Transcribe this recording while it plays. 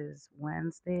Is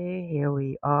Wednesday. Here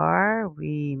we are.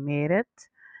 We made it.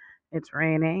 It's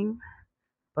raining,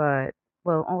 but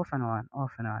well, off and on,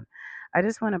 off and on. I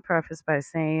just want to preface by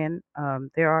saying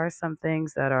there are some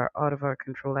things that are out of our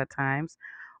control at times.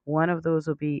 One of those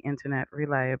will be internet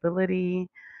reliability.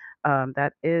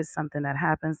 That is something that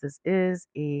happens. This is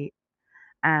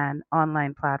an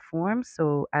online platform,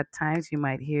 so at times you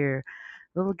might hear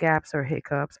little gaps or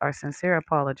hiccups. Our sincere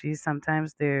apologies.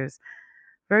 Sometimes there's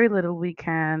very little we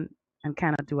can and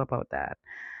cannot do about that.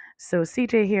 So,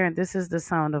 CJ here, and this is the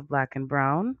sound of Black and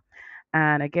Brown.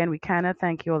 And again, we cannot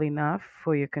thank you all enough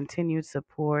for your continued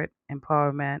support,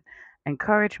 empowerment,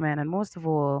 encouragement, and most of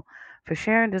all, for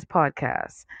sharing this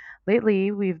podcast.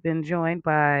 Lately, we've been joined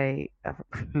by, I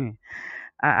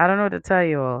don't know what to tell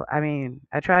you all. I mean,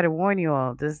 I try to warn you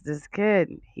all. This kid,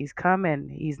 he's coming.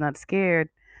 He's not scared.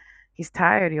 He's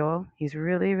tired, y'all. He's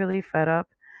really, really fed up.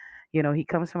 He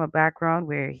comes from a background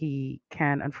where he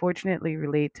can unfortunately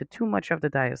relate to too much of the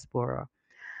diaspora.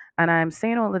 And I'm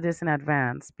saying all of this in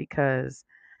advance because,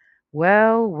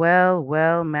 well, well,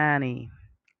 well, Manny,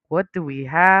 what do we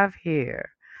have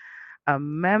here? A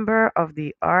member of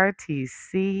the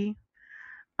RTC,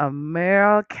 a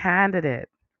mayoral candidate,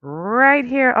 right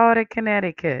here out of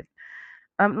Connecticut.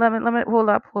 Let me hold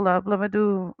up. Let me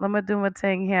do my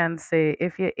thing here and say,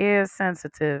 if your ear is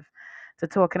sensitive to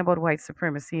talking about white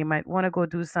supremacy, you might want to go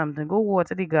do something. Go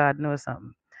water the garden or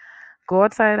something. Go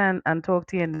outside and talk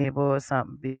to your neighbor or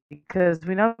something because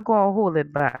we're not going to hold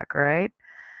it back, right?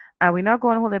 And we're not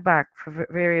going to hold it back for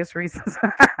various reasons.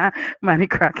 Manny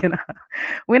cracking up.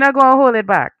 We're not going to hold it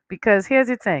back because here's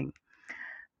the thing: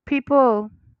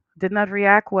 people did not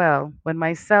react well when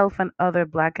myself and other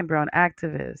black and brown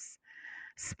activists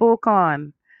spoke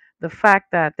on the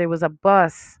fact that there was a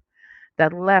bus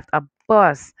that left, a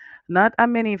bus, not a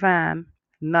minivan,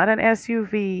 not an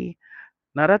SUV,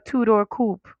 not a two-door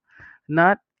coupe,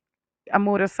 not a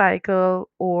motorcycle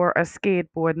or a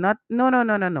skateboard, not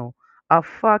no, a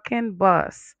fucking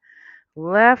bus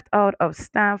left out of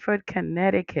Stamford,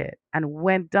 Connecticut and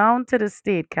went down to the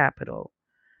state capital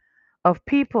of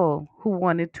people who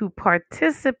wanted to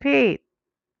participate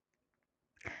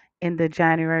in the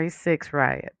January 6th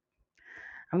riot.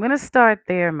 I'm going to start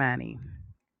there, Manny.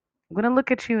 I'm going to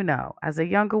look at you now as a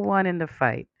younger one in the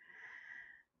fight.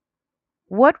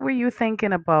 What were you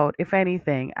thinking about, if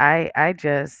anything? I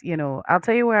just, I'll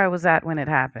tell you where I was at when it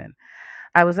happened.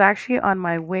 I was actually on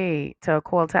my way to a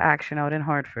call to action out in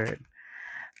Hartford.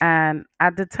 And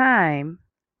at the time,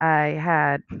 I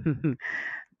had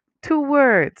two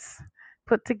words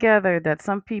put together that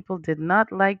some people did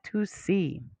not like to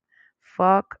see: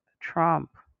 fuck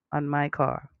Trump on my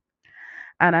car.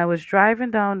 And I was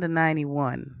driving down the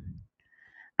 91.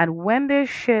 And when this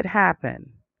shit happened,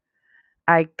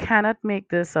 I cannot make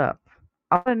this up.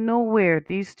 Out of nowhere,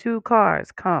 these two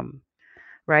cars come,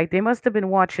 right? They must have been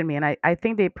watching me, and I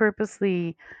think they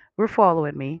purposely were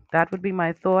following me. That would be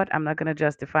my thought. I'm not going to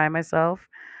justify myself.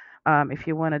 If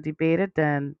you want to debate it,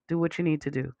 then do what you need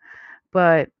to do.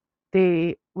 But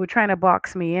they were trying to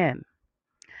box me in.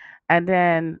 And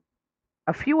then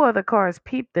a few other cars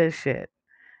peeped this shit.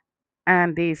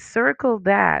 And they circled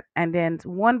that. And then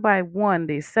one by one,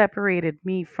 they separated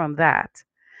me from that.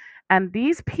 And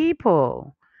these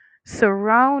people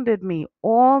surrounded me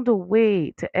all the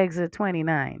way to exit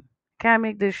 29. Can't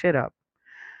make this shit up.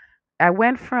 I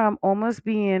went from almost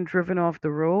being driven off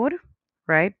the road,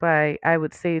 right, by, I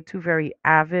would say, two very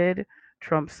avid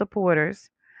Trump supporters.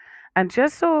 And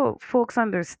just so folks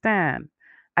understand,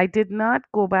 I did not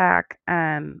go back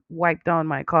and wipe down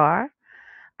my car.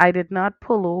 I did not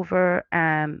pull over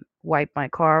and wipe my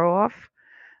car off.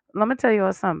 Let me tell you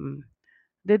all something.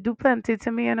 They do plenty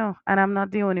to me, and I'm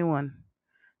not the only one.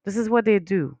 This is what they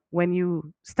do when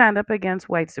you stand up against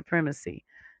white supremacy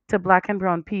to black and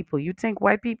brown people. You think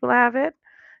white people have it?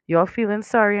 You're feeling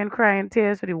sorry and crying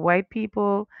tears for the white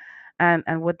people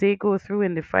and what they go through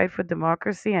in the fight for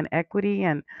democracy and equity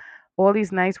and all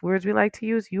these nice words we like to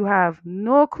use. You have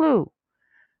no clue,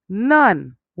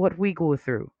 none, what we go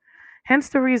through. Hence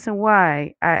the reason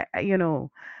why I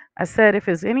said if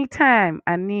there's any time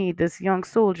I need this young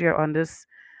soldier on this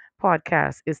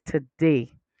podcast is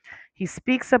today. He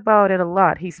speaks about it a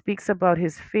lot. He speaks about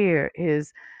his fear,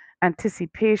 his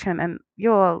anticipation, and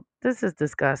y'all, this is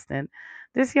disgusting.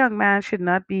 This young man should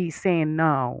not be saying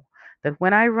now that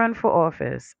when I run for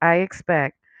office, I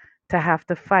expect to have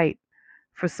to fight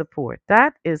for support.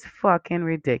 That is fucking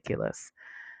ridiculous.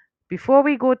 Before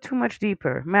we go too much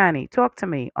deeper, Manny, talk to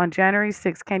me. On January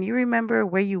 6th, can you remember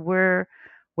where you were,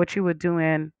 what you were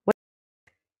doing?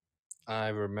 I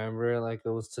remember it like it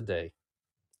was today.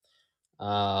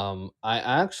 I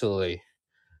actually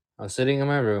I was sitting in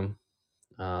my room,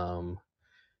 um,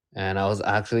 and I was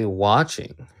actually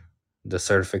watching the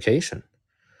certification.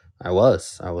 I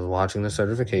was watching the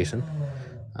certification,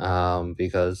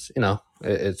 because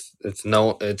it's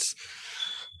not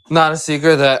a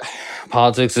secret that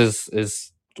politics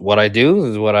is what I do,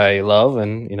 is what I love,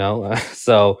 and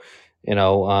so you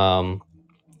know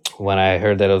when I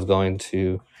heard that I was going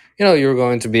to, you were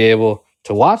going to be able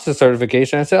to watch the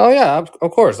certification, I said, oh yeah,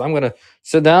 of course, I'm gonna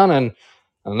sit down and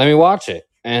let me watch it.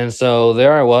 And so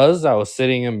there I was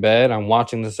sitting in bed, I'm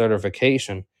watching the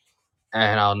certification,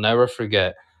 and I'll never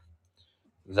forget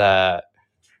that,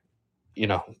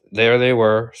 there they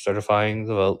were certifying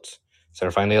the votes,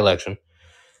 certifying the election,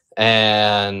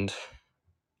 and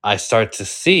I start to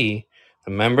see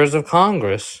the members of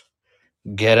Congress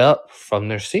get up from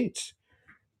their seats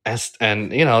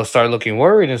and start looking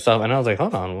worried and stuff. And I was like,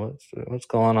 hold on, what's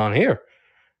going on here,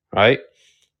 right?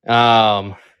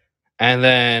 Um, and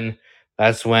then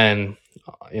that's when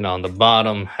on the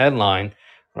bottom headline,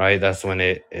 right? That's when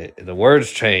the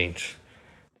words change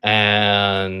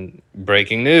and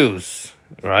breaking news,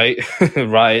 right?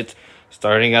 Riots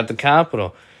starting at the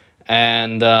Capitol,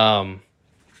 and I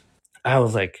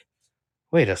was like,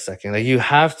 wait a second, like you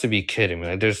have to be kidding me.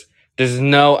 Like there's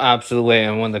no absolute way.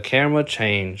 And when the camera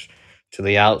changed to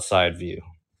the outside view,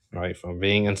 right, from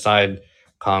being inside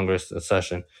Congress the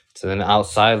session to then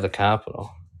outside of the Capitol,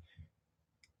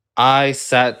 I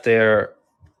sat there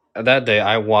that day.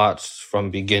 I watched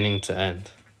from beginning to end.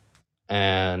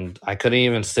 And I couldn't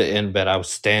even sit in bed. I was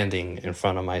standing in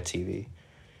front of my TV,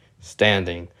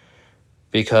 standing,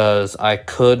 because I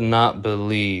could not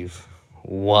believe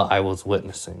what I was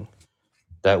witnessing.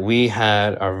 That we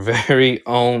had our very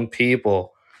own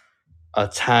people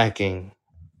attacking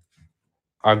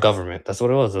our government. That's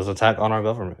what it was. It was an attack on our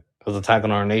government. It was an attack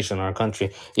on our nation, our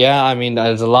country. Yeah, I mean,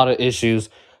 there's a lot of issues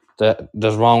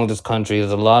that's wrong with this country.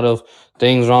 There's a lot of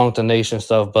things wrong with the nation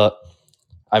stuff, but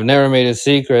I've never made a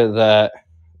secret that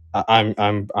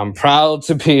I'm proud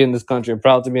to be in this country. I'm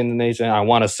proud to be in the nation. I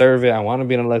want to serve it. I want to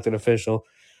be an elected official.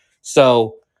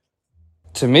 So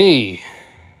to me,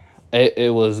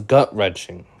 it was gut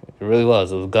wrenching. It really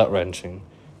was. It was gut wrenching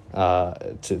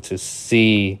to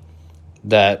see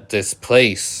that this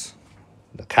place,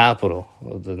 the capital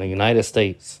of the United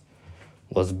States,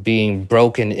 was being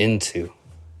broken into,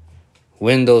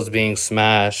 windows being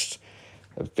smashed,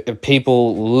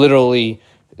 people literally,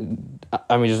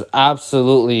 I mean, just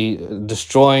absolutely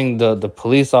destroying the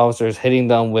police officers, hitting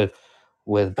them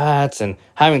with bats and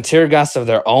having tear gas of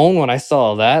their own. When I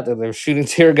saw that they were shooting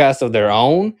tear gas of their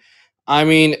own, I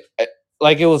mean,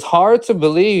 like it was hard to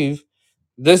believe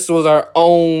this was our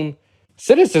own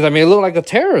citizens. I mean, it looked like a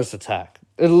terrorist attack.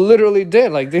 It literally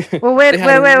did. Like they, Well, they wait, had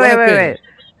wait, wait, wait, wait, weapons. wait.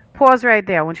 Pause right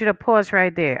there. I want you to pause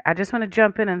right there. I just want to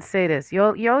jump in and say this.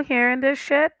 Y'all hearing this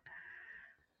shit?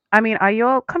 I mean, are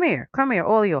y'all come here,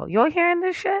 all y'all. Y'all hearing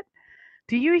this shit?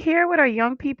 Do you hear what our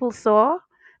young people saw?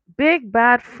 Big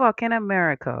bad fucking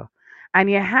America. And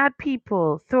you had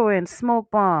people throwing smoke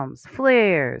bombs,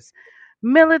 flares,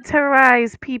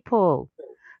 militarized people,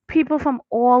 people from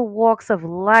all walks of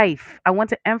life. I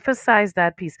want to emphasize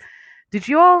that piece. Did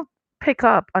you all pick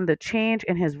up on the change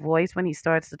in his voice when he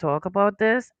starts to talk about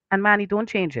this? And Manny, don't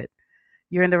change it.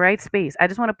 You're in the right space. I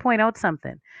just want to point out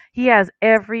something. He has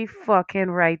every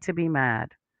fucking right to be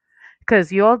mad.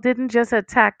 Because y'all didn't just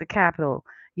attack the Capitol,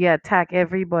 you attack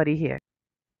everybody here.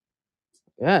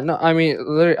 Yeah, no, I mean,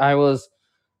 literally, I was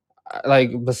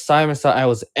like beside myself. I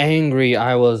was angry.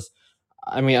 I was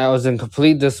in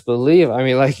complete disbelief. I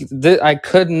mean, like, I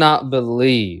could not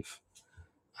believe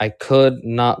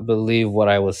what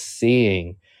I was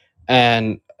seeing,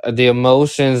 and the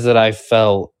emotions that I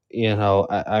felt.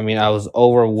 I mean, I was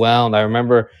overwhelmed. I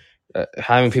remember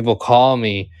having people call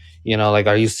me. Like,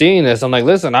 are you seeing this? I'm like,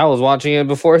 listen, I was watching it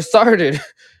before it started.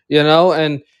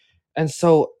 And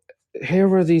so here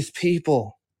were these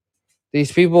people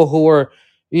who were,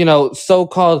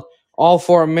 so-called all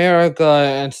for America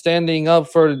and standing up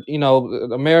for,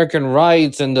 American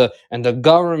rights and the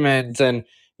government, and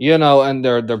and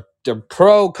they're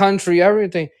pro country,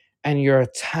 everything, and you're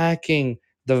attacking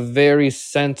the very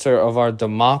center of our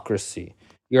democracy.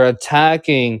 You're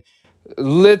attacking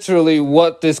literally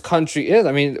what this country is.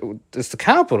 I mean, it's the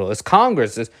Capitol, it's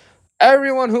Congress, it's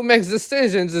everyone who makes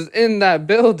decisions is in that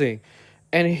building.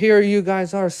 And here you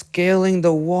guys are scaling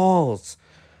the walls.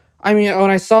 I mean, when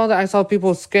I saw that, I saw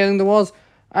people scaling the walls.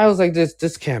 I was like,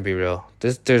 this can't be real.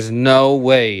 There's no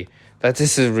way that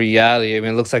this is reality. I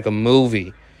mean, it looks like a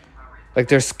movie. Like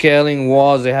they're scaling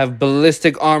walls. They have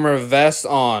ballistic armor vests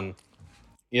on,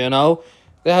 you know?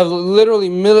 They have literally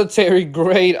military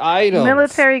grade items.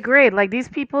 Military grade. Like these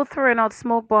people throwing out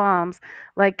smoke bombs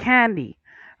like candy,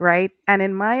 right? And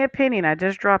in my opinion, I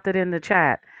just dropped it in the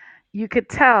chat. You could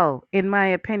tell, in my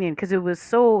opinion, because it was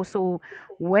so.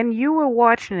 When you were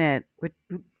watching it, with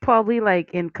probably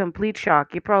like in complete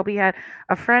shock, you probably had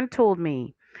a friend told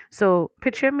me. So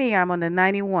picture me, I'm on the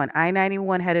 91,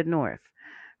 I-91 headed north,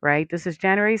 right? This is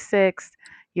January 6th.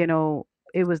 You know,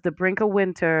 it was the brink of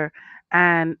winter,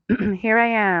 and here I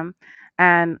am,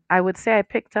 and I would say I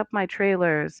picked up my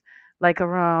trailers like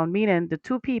around, meaning the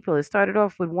two people. It started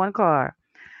off with one car,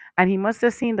 and he must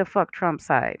have seen the fuck Trump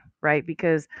side, right?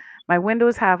 Because my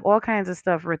windows have all kinds of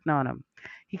stuff written on them.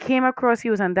 He came across, he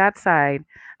was on that side,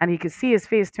 and he could see his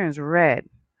face turns red.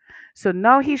 So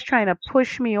now he's trying to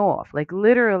push me off, like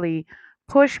literally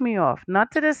push me off,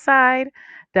 not to the side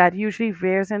that usually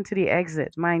veers into the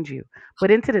exit, mind you,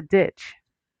 but into the ditch.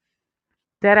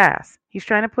 Dead ass. He's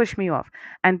trying to push me off.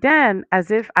 And then,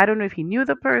 as if I don't know if he knew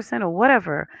the person or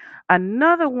whatever,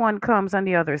 another one comes on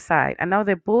the other side. And now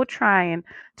they're both trying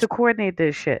to coordinate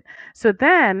this shit. So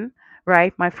then,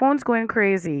 right, my phone's going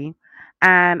crazy.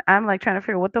 And I'm like trying to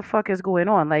figure what the fuck is going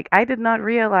on. Like, I did not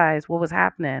realize what was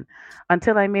happening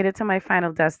until I made it to my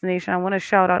final destination. I want to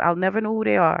shout out, I'll never know who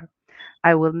they are.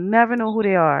 I will never know who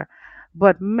they are.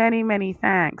 But many, many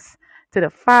thanks to the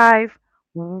five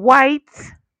white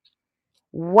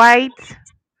white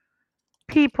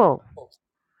people.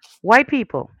 White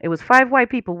people. It was five white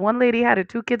people. One lady had her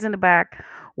two kids in the back.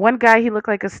 One guy, he looked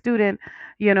like a student,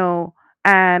 you know,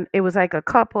 and it was like a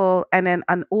couple, and then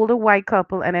an older white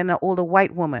couple, and then an older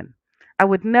white woman. I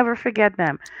would never forget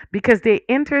them because they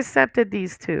intercepted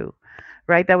these two,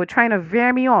 right? That were trying to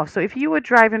veer me off. So if you were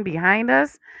driving behind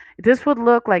us, this would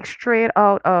look like straight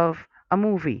out of a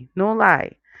movie. No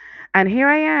lie. And here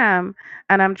I am,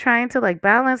 and I'm trying to like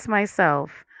balance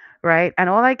myself, right? And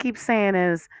all I keep saying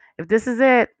is, if this is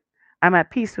it, I'm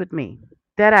at peace with me.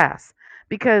 Dead ass.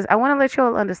 Because I want to let you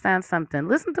all understand something.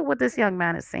 Listen to what this young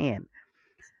man is saying.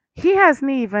 He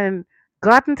hasn't even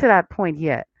gotten to that point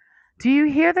yet. Do you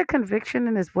hear the conviction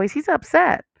in his voice? He's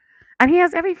upset. And he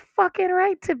has every fucking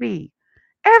right to be.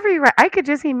 Every right. I could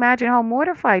just imagine how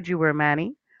mortified you were,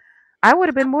 Manny. I would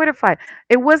have been mortified.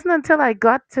 It wasn't until I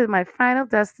got to my final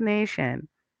destination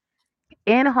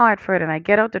in Hartford and I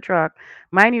get out the truck.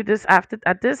 Mind you, this after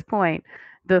at this point,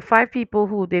 the five people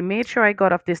who they made sure I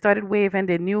got off, they started waving.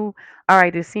 They knew, all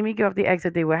right, they see me get off the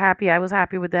exit. They were happy. I was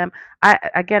happy with them. I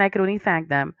could only thank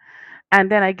them.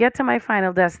 And then I get to my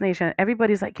final destination.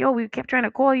 Everybody's like, "Yo, we kept trying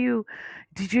to call you.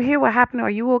 Did you hear what happened? Are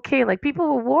you okay?" Like people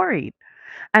were worried.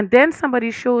 And then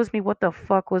somebody shows me what the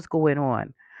fuck was going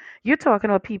on. You're talking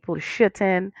about people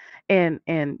shitting and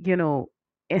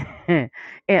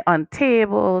on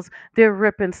tables. They're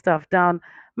ripping stuff down.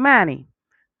 Manny,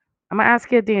 I'm gonna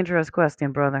ask you a dangerous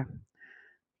question, brother.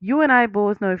 You and I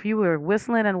both know if you were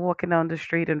whistling and walking down the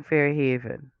street in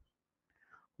Fairhaven,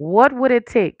 what would it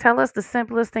take? Tell us the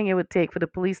simplest thing it would take for the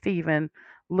police to even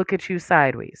look at you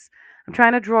sideways. I'm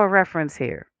trying to draw a reference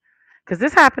here because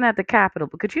this happened at the Capitol.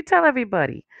 But could you tell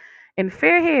everybody in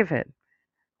Fairhaven,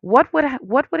 what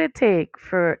would it take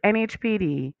for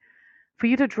NHPD for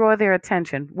you to draw their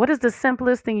attention? What is the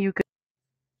simplest thing you could?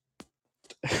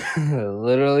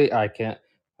 Literally, I can't.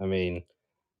 I mean,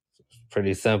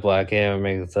 pretty simple. I can't even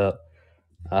make this up.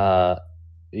 Uh,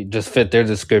 you just fit their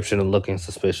description of looking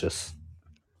suspicious.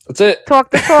 That's it.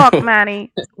 Talk the talk,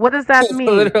 Manny. What does that mean?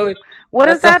 Literally, What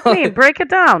does that's that all. mean? Break it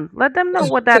down. Let them know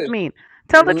what that means.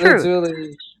 Tell the truth.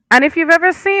 Literally. And if you've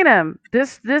ever seen him,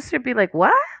 this should be like,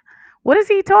 what? What is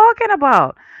he talking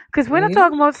about? Because we're not Mhm.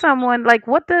 talking about someone like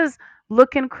what does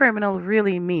looking criminal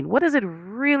really mean? What does it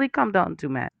really come down to,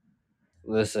 man?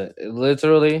 Listen,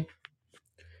 literally,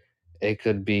 it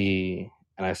could be,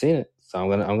 and I've seen it. So I'm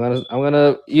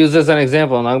gonna use this as an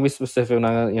example. I'm not gonna be specific. I'm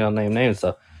not gonna name names.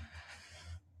 So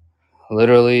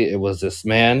literally, it was this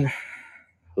man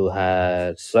who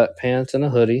had sweatpants and a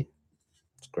hoodie,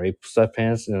 gray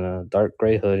sweatpants and a dark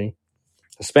gray hoodie.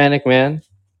 Hispanic man,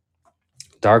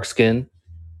 dark skin,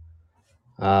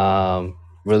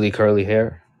 really curly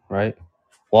hair, right?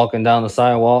 Walking down the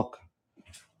sidewalk,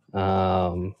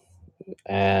 um,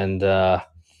 and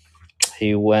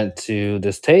he went to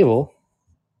this table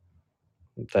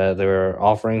that they were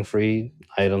offering free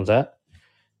items at.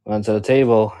 Went to the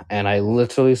table, and I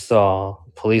literally saw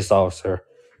a police officer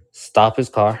stop his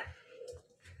car,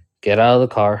 get out of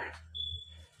the car,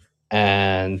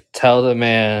 and tell the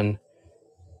man,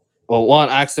 well, one,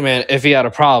 ask the man if he had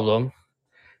a problem,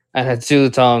 and had two,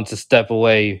 tell him to step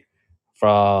away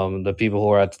from the people who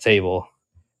were at the table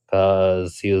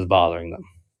because he was bothering them.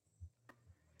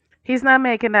 He's not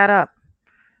making that up.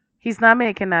 He's not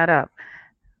making that up.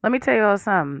 Let me tell you all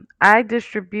something. I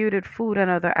distributed food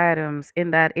and other items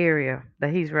in that area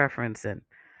that he's referencing.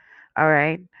 All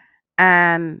right.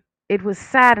 And it was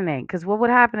saddening because what would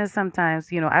happen is sometimes,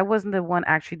 I wasn't the one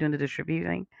actually doing the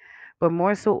distributing, but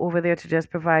more so over there to just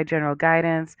provide general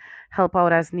guidance, help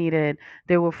out as needed.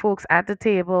 There were folks at the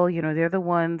table, they're the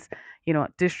ones,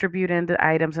 distributing the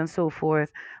items and so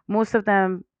forth. Most of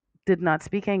them did not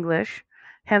speak English,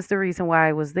 hence the reason why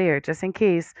I was there, just in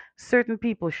case certain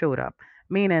people showed up,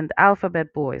 meaning the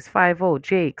Alphabet Boys, 5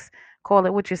 Jakes, call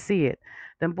it what you see it,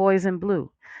 them boys in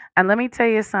blue. And let me tell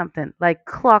you something, like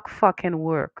clock fucking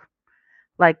work,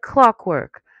 like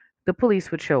clockwork, the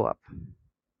police would show up.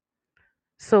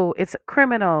 So it's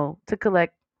criminal to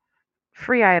collect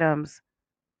free items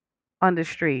on the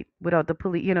street without the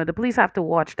police. The police have to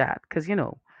watch that because,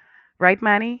 right,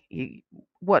 Manny?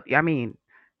 What, I mean,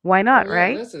 why Oh not, yeah,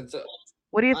 right? listen. So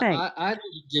What do you I, think? I did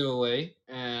a giveaway,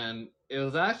 and it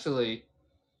was actually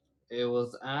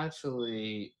the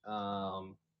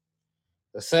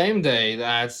same day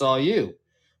that I saw you.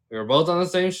 We were both on the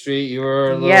same street. You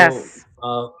were a little Yes.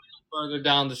 further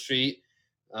down the street,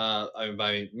 I mean,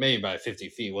 by maybe by 50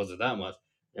 feet. Wasn't that much?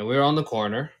 And we were on the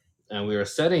corner, and we were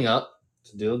setting up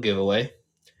to do a giveaway.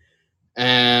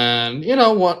 And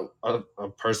what a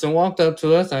person walked up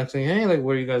to us asking, "Hey, like,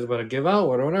 what are you guys about to give out?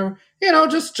 Whatever."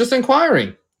 Just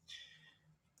inquiring.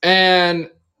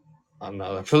 And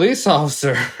another police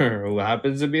officer who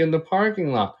happens to be in the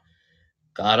parking lot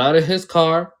got out of his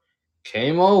car,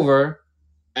 came over,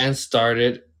 and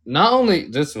started not only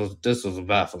this was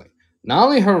baffling, not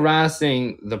only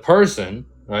harassing the person,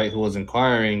 right, who was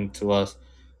inquiring to us,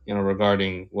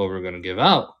 regarding what we are going to give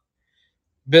out,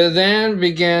 but then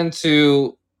began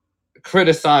to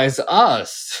criticize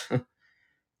us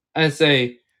and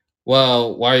say,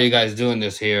 well, why are you guys doing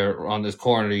this here on this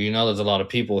corner? There's a lot of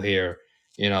people here,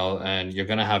 and you're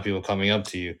going to have people coming up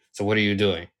to you. So what are you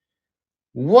doing?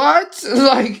 What?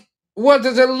 Like, what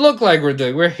does it look like we're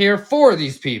doing? We're here for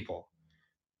these people.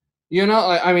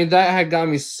 I mean, that had got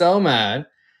me so mad.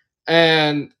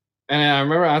 And I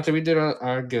remember after we did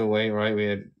our giveaway, right? We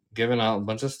had given out a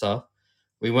bunch of stuff.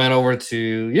 We went over to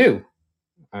you.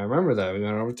 I remember that. We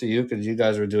went over to you because you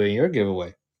guys were doing your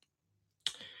giveaway.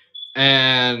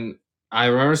 And I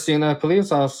remember seeing that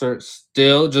police officer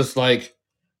still just like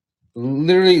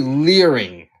literally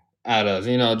leering at us,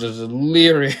 just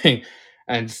leering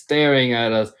and staring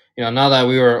at us. Now that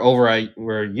we were over at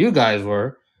where you guys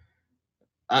were,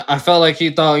 I felt like he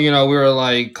thought, we were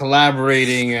like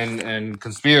collaborating and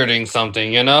conspirating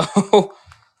something, It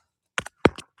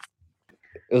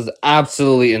was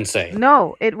absolutely insane.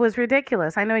 No, it was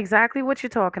ridiculous. I know exactly what you're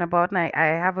talking about, and I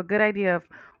have a good idea of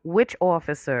which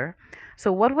officer.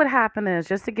 So, what would happen is,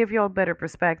 just to give you all better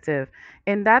perspective,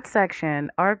 in that section,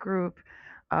 our group,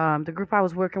 the group I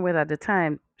was working with at the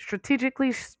time,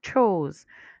 strategically chose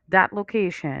that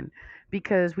location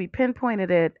because we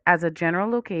pinpointed it as a general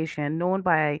location known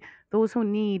by those who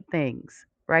need things,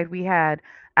 right? We had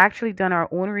actually done our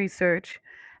own research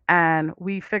and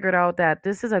we figured out that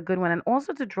this is a good one, and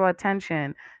also to draw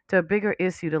attention to a bigger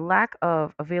issue, the lack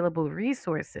of available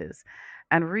resources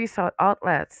and resort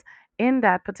outlets in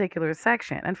that particular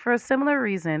section. And for a similar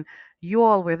reason, you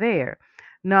all were there.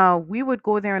 Now, we would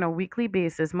go there on a weekly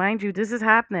basis. Mind you, this is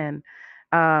happening,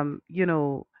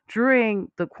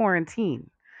 during the quarantine.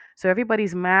 So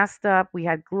everybody's masked up. We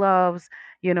had gloves.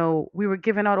 We were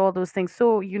giving out all those things.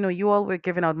 So, you all were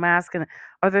giving out masks and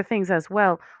other things as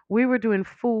well. We were doing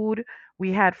food.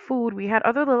 We had food. We had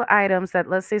other little items that,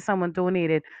 let's say, someone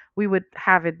donated, we would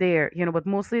have it there, but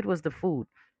mostly it was the food.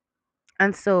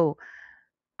 And so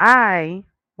I,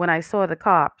 when I saw the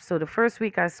cop, so the first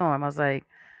week I saw him, I was like,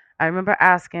 I remember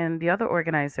asking the other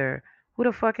organizer, who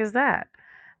the fuck is that?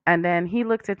 And then he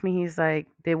looked at me, he's like,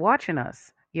 they're watching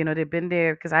us. They've been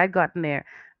there because I'd gotten there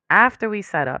after we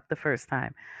set up the first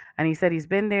time. And he said he's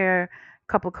been there.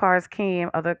 A couple cars came,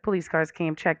 other police cars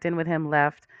came, checked in with him,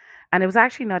 left. And it was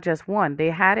actually not just one. They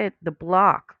had it, the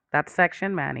block, that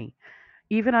section, Manny.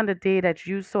 Even on the day that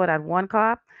you saw that one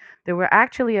cop, there were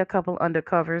actually a couple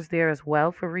undercovers there as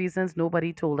well for reasons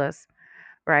nobody told us,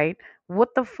 right?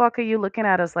 What the fuck are you looking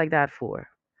at us like that for?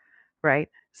 Right?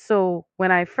 So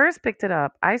when I first picked it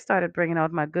up, I started bringing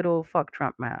out my good old fuck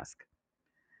Trump mask.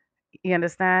 You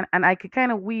understand? And I could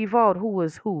kind of weave out who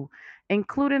was who,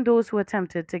 including those who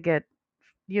attempted to get,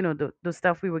 the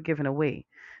stuff we were giving away.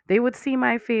 They would see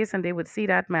my face and they would see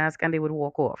that mask and they would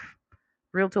walk off.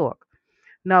 Real talk.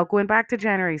 Now, going back to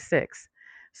January 6th.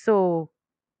 So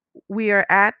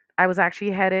I was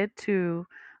actually headed to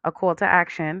a call to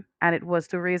action, and it was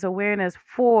to raise awareness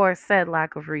for said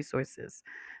lack of resources.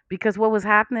 Because what was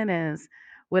happening is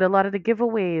with a lot of the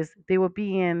giveaways, they were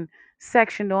being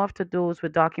sectioned off to those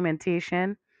with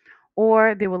documentation,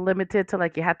 or they were limited to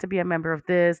like you had to be a member of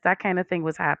this, that kind of thing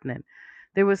was happening.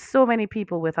 There was so many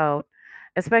people without,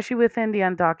 especially within the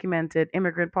undocumented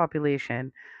immigrant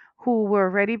population, who were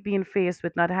already being faced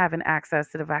with not having access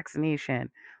to the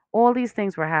vaccination. All these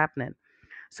things were happening.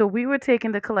 So we were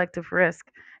taking the collective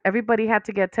risk. Everybody had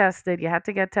to get tested. You had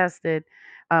to get tested.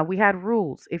 We had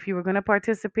rules. If you were going to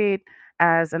participate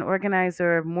as an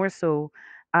organizer, more so,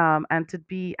 and to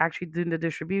be actually doing the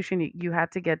distribution, you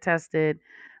had to get tested.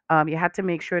 You had to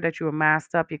make sure that you were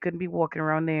masked up. You couldn't be walking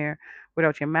around there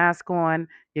without your mask on,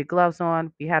 your gloves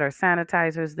on. We had our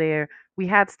sanitizers there. We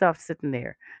had stuff sitting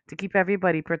there to keep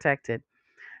everybody protected.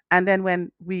 And then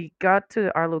when we got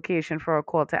to our location for our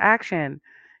call to action,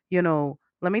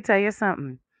 let me tell you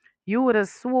something. You would have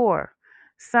swore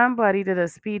somebody did a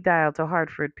speed dial to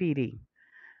Hartford PD.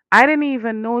 I didn't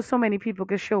even know so many people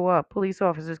could show up, police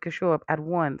officers could show up at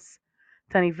once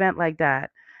to an event like that.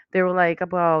 They were like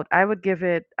about, I would give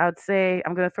it, I'd say,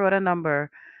 I'm going to throw out a number,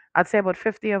 I'd say about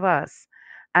 50 of us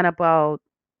and about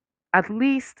at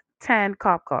least 10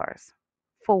 cop cars.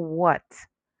 For what?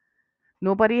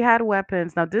 Nobody had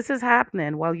weapons. Now, this is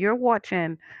happening while you're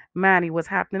watching Manny, what's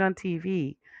happening on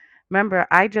TV. Remember,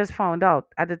 I just found out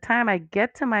at the time I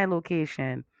get to my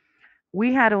location,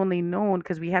 we had only known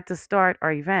because we had to start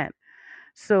our event.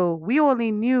 So we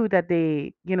only knew that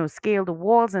they, scaled the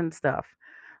walls and stuff.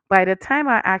 By the time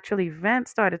our actual event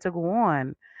started to go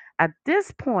on, at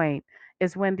this point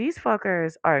is when these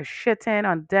fuckers are shitting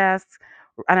on desks.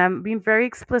 And I'm being very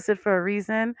explicit for a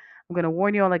reason. I'm going to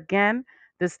warn you all again.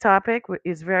 This topic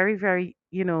is very, very,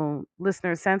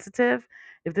 listener sensitive.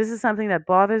 If this is something that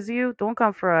bothers you, don't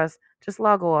come for us. Just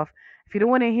log off. If you don't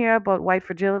want to hear about white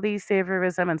fragility,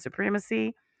 saviorism, and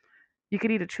supremacy, you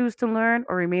could either choose to learn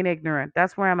or remain ignorant.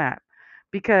 That's where I'm at.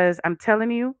 Because I'm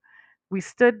telling you, we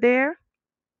stood there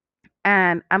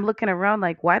and I'm looking around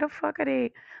like, why the fuck are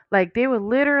they? Like, they were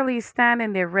literally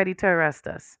standing there ready to arrest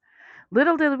us.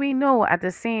 Little did we know at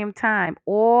the same time,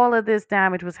 all of this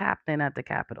damage was happening at the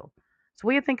Capitol. So,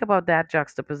 what do you think about that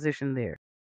juxtaposition there?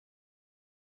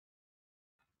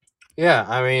 Yeah,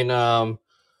 I mean,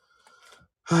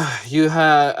 you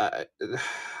had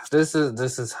this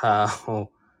is how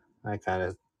I kind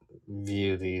of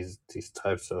view these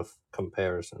types of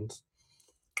comparisons,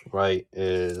 right?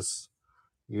 Is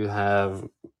you have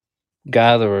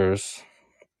gatherers,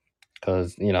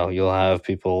 because you'll have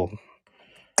people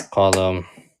call them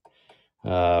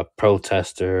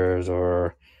protesters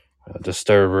or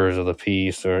disturbers of the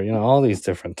peace, or all these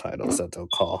different titles that they'll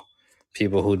call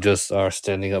people who just are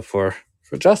standing up for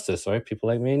justice, right? People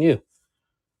like me and you.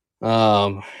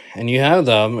 And you have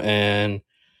them, and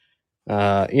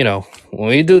when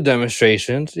we do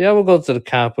demonstrations, yeah, we'll go to the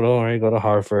Capitol, or go to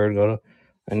Hartford, go to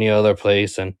any other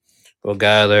place, and we'll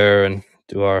gather and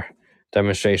do our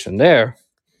demonstration there.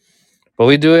 But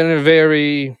we do it in a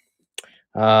very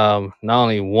not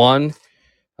only one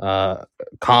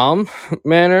calm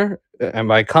manner, and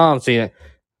by calm, see,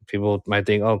 people might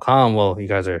think, oh, calm. Well, you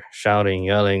guys are shouting,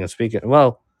 yelling, and speaking.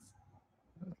 Well,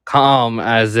 calm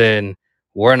as in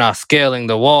we're not scaling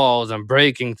the walls and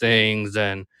breaking things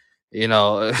and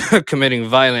committing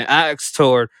violent acts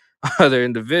toward other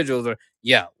individuals. Or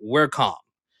yeah, we're calm.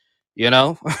 You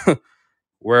know,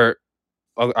 we're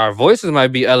our voices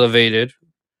might be elevated,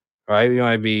 right? We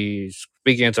might be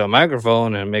speaking into a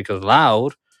microphone and make us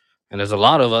loud, and there's a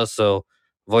lot of us, so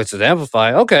voices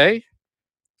amplify. Okay,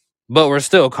 but we're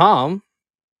still calm.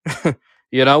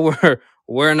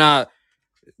 We're not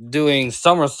doing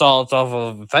somersaults off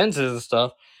of fences and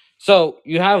stuff. So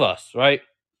you have us, right?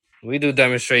 We do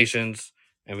demonstrations,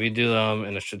 and we do them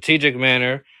in a strategic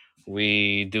manner.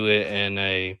 We do it in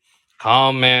a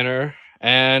calm manner,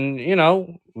 and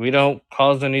we don't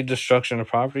cause any destruction of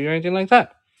property or anything like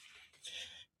that.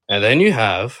 And then you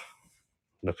have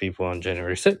the people on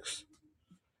January 6th.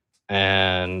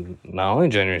 And not only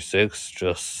January 6th,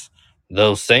 just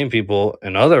those same people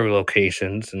in other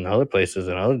locations and other places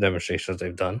and other demonstrations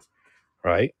they've done,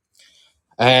 right?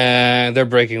 And they're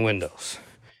breaking windows,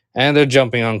 and they're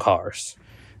jumping on cars,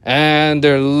 and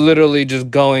they're literally just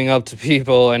going up to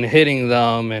people and hitting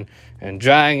them and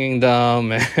dragging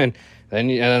them, and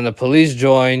then the police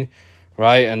join,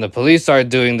 right? And the police start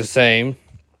doing the same,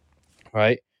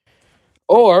 right?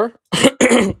 Or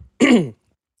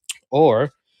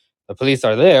or the police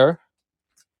are there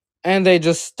and they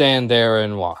just stand there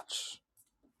and watch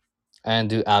and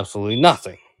do absolutely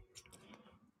nothing.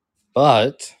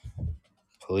 But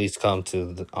police come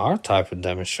to our type of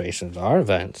demonstrations, our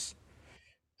events,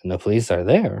 and the police are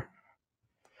there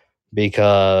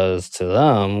because to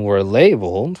them we're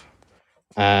labeled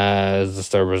as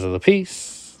disturbers of the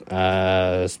peace,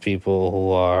 as people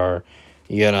who are,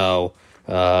 you know,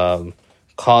 um,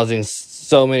 causing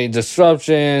so many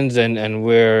disruptions, and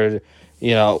we're,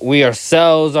 we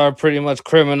ourselves are pretty much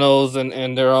criminals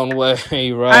in their own way,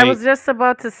 I right? was just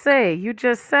about to say, you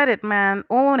just said it, man.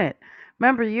 Own it.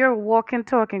 Remember, you're a walking,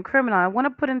 talking criminal. I want to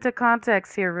put into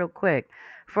context here, real quick,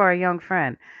 for our young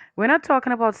friend. We're not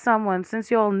talking about someone,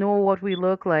 since you all know what we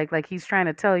look like he's trying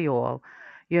to tell you all.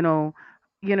 You know,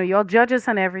 y'all judge us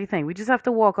on everything. We just have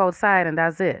to walk outside, and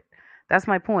that's it. That's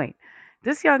my point.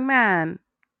 This young man,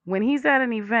 when he's at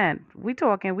an event, we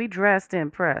dressed to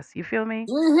impress. You feel me?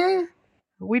 Hmm.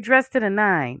 We dressed to the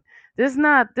nine. There's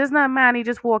not Manny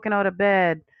just walking out of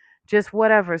bed, just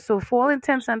whatever. So for all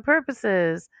intents and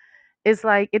purposes, it's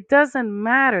like it doesn't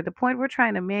matter. The point we're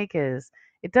trying to make is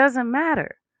it doesn't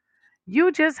matter.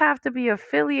 You just have to be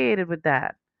affiliated with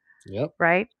that, Yep.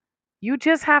 right? You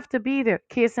just have to be there.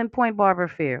 Case in point, Barbara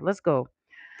Fair. Let's go.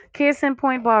 Case in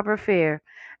point, Barbara Fair,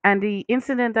 and the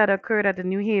incident that occurred at the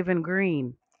New Haven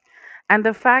Green, and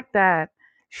the fact that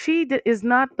is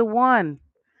not the one.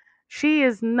 She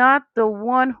is not the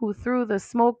one who threw the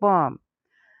smoke bomb,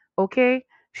 okay?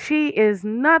 She is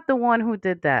not the one who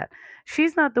did that.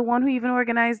 She's not the one who even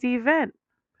organized the event.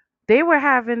 They were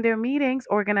having their meetings,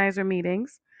 organizer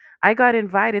meetings. I got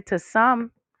invited to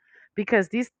some because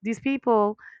these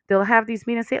people, they'll have these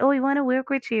meetings, say, "Oh, we want to work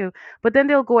with you," but then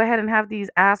they'll go ahead and have these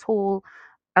asshole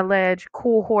alleged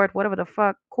cohort, whatever the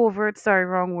fuck, covert, sorry,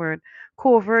 wrong word,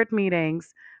 covert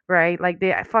meetings, right? Like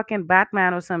they fucking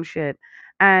Batman or some shit.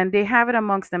 And they have it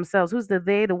amongst themselves. Who's the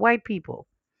they? The white people.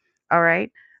 All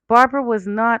right. Barbara was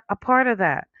not a part of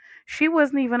that. She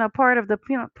wasn't even a part of the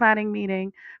planning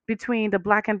meeting between the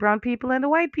black and brown people and the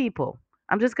white people.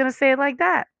 I'm just going to say it like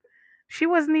that. She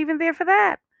wasn't even there for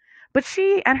that. But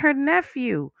she and her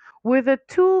nephew were the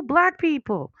two black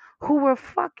people who were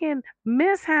fucking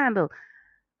mishandled.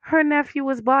 Her nephew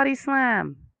was body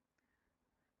slammed.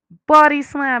 Body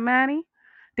slam, Manny.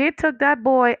 They took that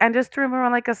boy and just threw him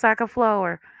around like a sack of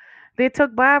flour. They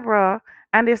took Barbara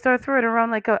and they started throwing her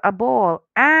around like a ball.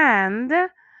 And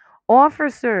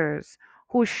officers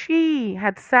who she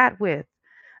had sat with,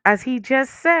 as he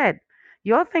just said,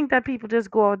 y'all think that people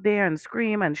just go out there and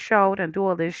scream and shout and do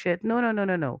all this shit. No, no, no,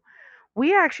 no, no.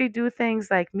 We actually do things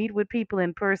like meet with people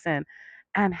in person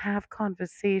and have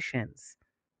conversations.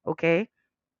 Okay?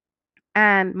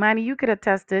 And Manny, you could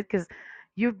attest it because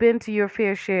you've been to your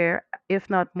fair share, if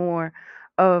not more,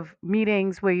 of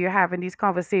meetings where you're having these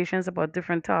conversations about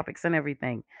different topics and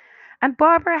everything. And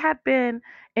Barbara had been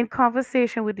in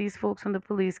conversation with these folks from the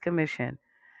police commission.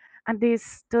 And they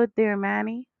stood there,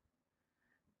 Manny.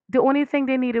 The only thing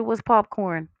they needed was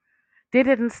popcorn. They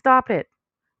didn't stop it.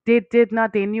 They did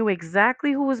not. They knew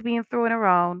exactly who was being thrown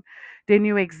around. They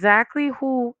knew exactly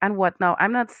who and what. Now,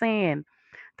 I'm not saying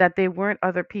that they weren't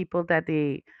other people that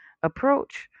they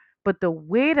approach, but the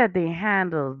way that they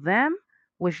handled them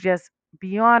was just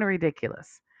beyond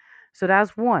ridiculous. So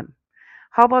that's one.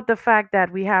 How about the fact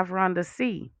that we have Rhonda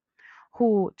C,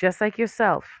 who, just like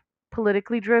yourself,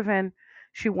 politically driven,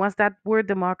 she wants that word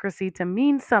democracy to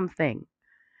mean something.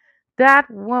 That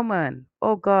woman,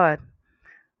 oh God,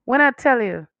 when I tell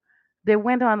you, they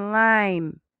went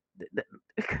online.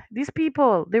 These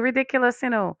people, they're ridiculous,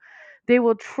 They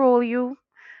will troll you.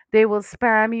 They will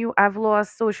spam you. I've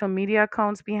lost social media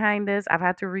accounts behind this. I've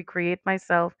had to recreate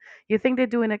myself. You think they're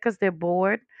doing it because they're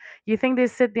bored? You think they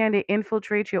sit there and they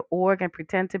infiltrate your org and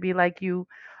pretend to be like you,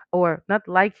 or not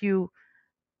like you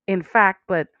in fact,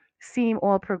 but seem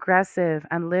all progressive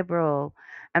and liberal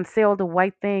and say all the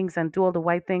white things and do all the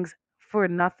white things for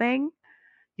nothing?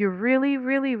 You really,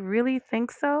 really, really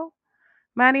think so?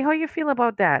 Manny, how you feel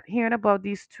about that? Hearing about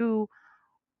these two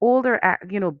older,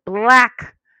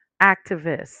 black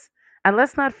activists. And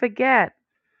let's not forget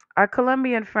our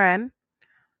Colombian friend.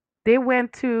 They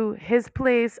went to his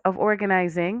place of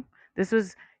organizing. This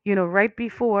was, right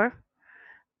before,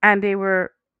 and they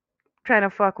were trying to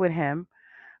fuck with him.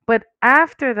 But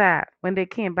after that, when they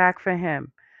came back for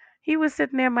him, he was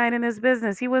sitting there minding his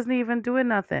business. He wasn't even doing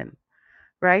nothing,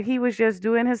 right? He was just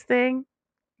doing his thing,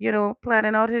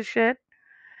 planning out his shit.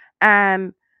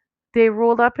 And they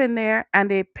rolled up in there and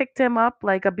they picked him up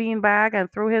like a beanbag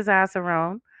and threw his ass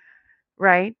around,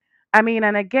 right? I mean,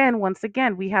 and again, once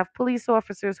again, we have police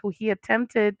officers who he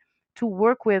attempted to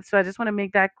work with. So I just want to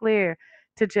make that clear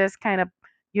to just kind of,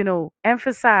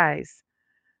 emphasize,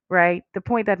 right? The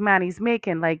point that Manny's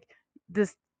making, like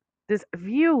this this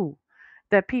view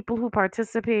that people who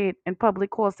participate in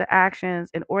public calls to actions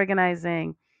and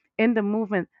organizing in the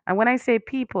movement, and when I say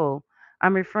people,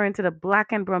 I'm referring to the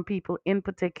black and brown people in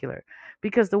particular,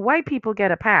 because the white people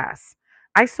get a pass.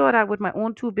 I saw that with my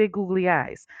own two big googly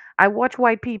eyes. I watch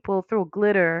white people throw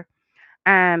glitter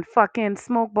and fucking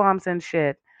smoke bombs and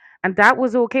shit, and that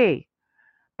was okay.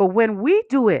 But when we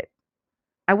do it,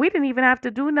 and we didn't even have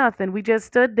to do nothing, we just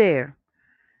stood there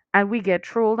and we get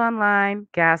trolled online,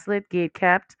 gaslit, gate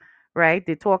kept, right?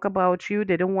 They talk about you,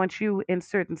 they don't want you in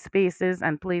certain spaces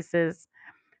and places,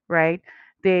 right?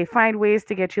 They find ways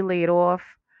to get you laid off.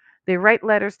 They write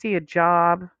letters to your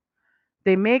job.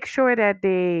 They make sure that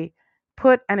they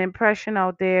put an impression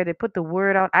out there. They put the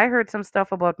word out. I heard some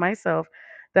stuff about myself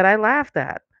that I laughed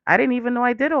at. I didn't even know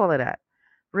I did all of that.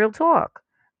 Real talk.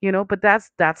 But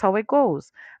that's how it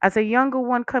goes. As a younger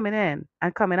one coming in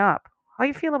and coming up, how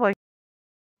you feel about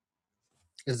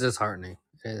It's disheartening.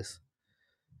 It is.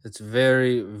 It's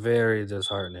very, very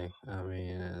disheartening. I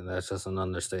mean, that's just an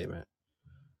understatement.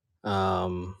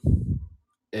 Um,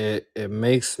 it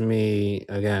makes me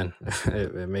again.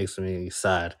 It makes me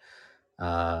sad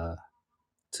uh,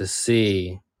 to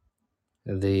see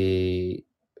the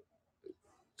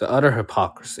the utter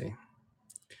hypocrisy,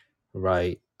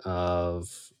 right, of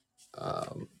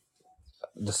um,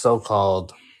 the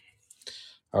so-called,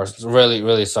 or really,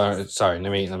 really sorry.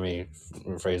 Let me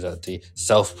rephrase that. The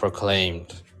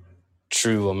self-proclaimed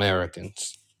true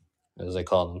Americans, as they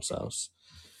call themselves,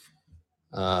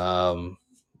 um,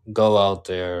 go out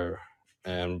there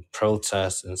and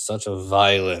protest in such a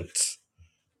violent,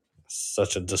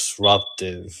 such a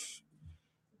disruptive,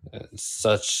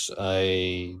 such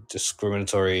a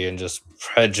discriminatory and just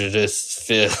prejudice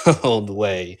filled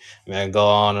way. Man, go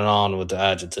on and on with the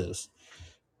adjectives,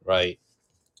 right?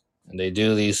 And they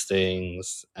do these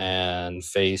things and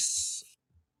face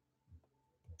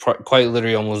quite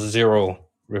literally almost zero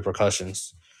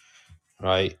repercussions,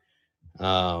 right?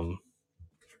 Um,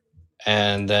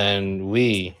 and then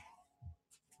we,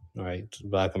 right,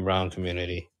 black and brown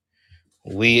community,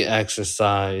 we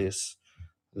exercise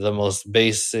the most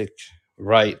basic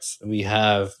rights we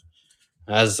have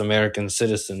as American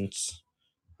citizens,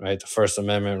 right? The First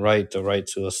Amendment right, the right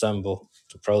to assemble,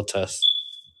 to protest,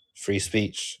 free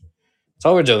speech. That's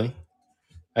all we're doing,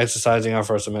 exercising our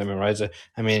First Amendment rights.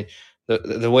 I mean,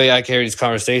 the way I carry these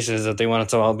conversations is that they want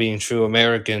to talk about being true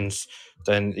Americans,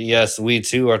 then yes, we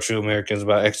too are true Americans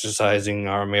by exercising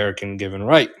our American given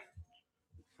right?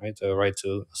 The right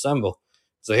to assemble.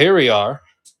 So here we are,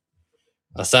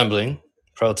 assembling,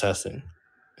 protesting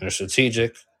in a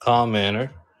strategic, calm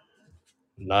manner,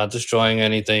 not destroying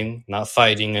anything, not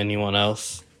fighting anyone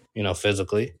else,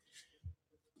 physically.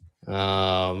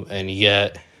 And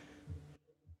yet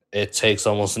it takes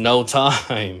almost no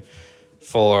time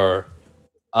for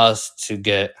us to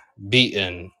get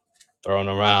beaten, thrown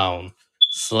around,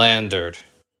 slandered,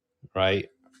 right?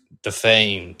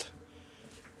 Defamed,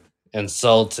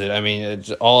 insulted. I mean,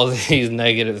 all these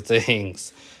negative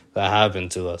things that happen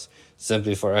to us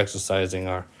simply for exercising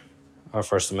our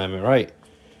First Amendment right.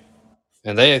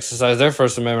 And they exercise their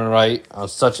First Amendment right on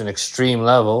such an extreme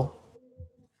level,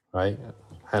 right?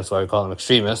 Hence why we call them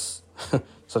extremists.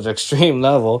 Such extreme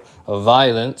level of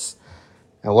violence.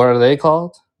 And what are they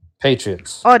called?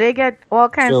 Patriots. Oh, they get all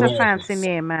kinds True of fancy Americans.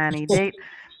 name, Manny. They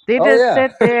Oh just yeah.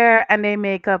 sit there and they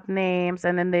make up names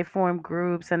and then they form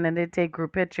groups and then they take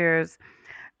group pictures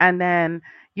and then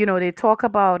they talk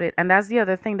about it. And that's the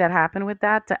other thing that happened with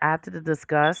that, to add to the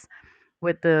disgust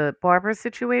with the Barbara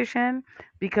situation,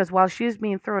 because while she was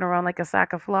being thrown around like a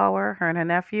sack of flour, her and her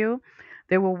nephew,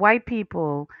 there were white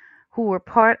people who were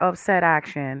part of said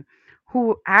action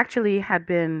who actually had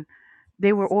been,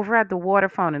 they were over at the water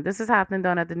fountain. This is happening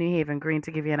down at the New Haven Green,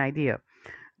 to give you an idea.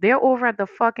 They're over at the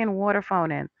fucking water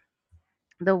fountain,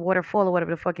 the waterfall or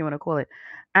whatever the fuck you want to call it.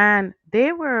 And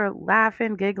they were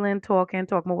laughing, giggling, talking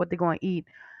about what they're going to eat.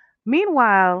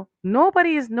 Meanwhile,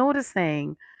 nobody is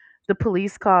noticing the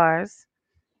police cars,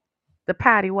 the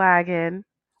paddy wagon.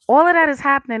 All of that is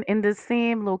happening in the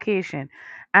same location.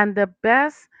 And the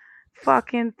best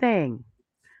fucking thing,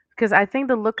 because I think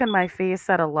the look on my face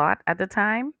said a lot at the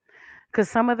time, because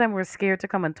some of them were scared to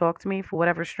come and talk to me for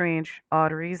whatever strange,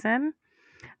 odd reason.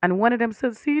 And one of them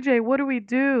said, CJ, what do we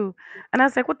do? And I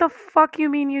was like, what the fuck you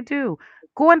mean you do?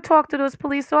 Go and talk to those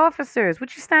police officers.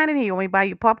 What you standing here? You want me to buy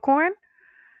you popcorn?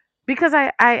 Because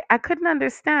I couldn't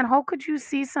understand. How could you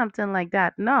see something like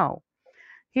that? No.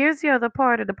 Here's the other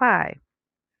part of the pie.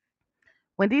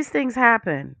 When these things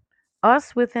happen,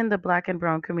 us within the black and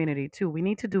brown community too, we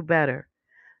need to do better.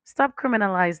 Stop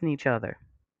criminalizing each other.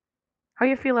 How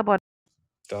you feel about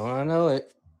Don't I know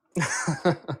it?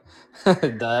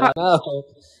 That I how, know.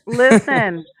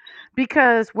 listen,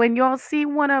 because when y'all see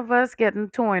one of us getting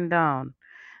torn down,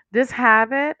 this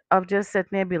habit of just sitting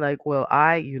there and be like, well,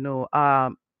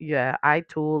 yeah, I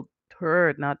told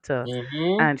her not to,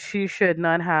 Hmm. and she should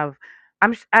not have.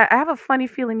 I have a funny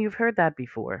feeling you've heard that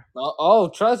before. Oh,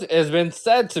 trust it's been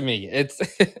said to me. It's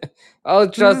oh,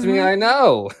 trust me, Mm-hmm. I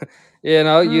know. You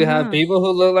know, you have Mm-hmm. people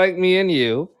who look like me and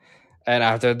you, and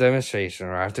after a demonstration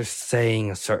or after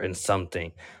saying a certain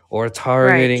something or Right.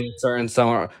 targeting a certain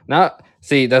someone, not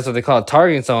see that's what they call it,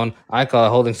 targeting someone. I call it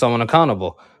holding someone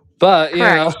accountable. But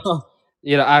Correct.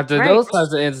 you know, after Right. those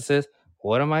types of instances,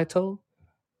 what am I told?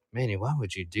 Manny, why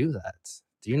would you do that?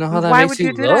 Do you know how that Why makes would you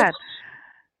you do look? that?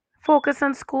 Focus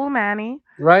on school, Manny.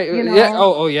 Right? You Yeah.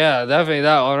 know. Oh, yeah. Definitely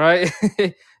that one. Right?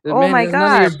 Oh Manny, my that's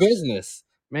none of your God. business.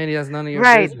 Manny, that's none of your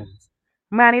Right. business.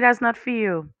 Manny, that's not for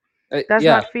you. That's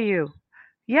Yeah. not for you.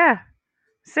 Yeah.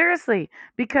 Seriously.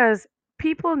 Because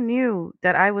people knew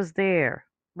that I was there,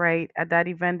 right, at that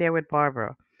event there with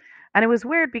Barbara. And it was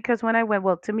weird because when I went,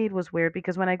 well, to me it was weird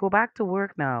because when I go back to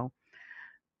work now,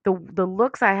 the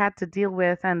looks I had to deal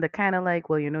with and the kind of like,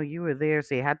 well, you were there,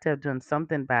 so you had to have done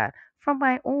something bad from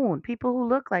my own people who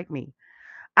look like me.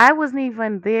 I wasn't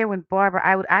even there when Barbara.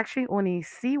 I would actually only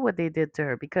see what they did to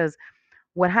her because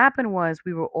what happened was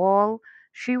we were all.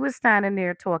 She was standing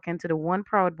there talking to the one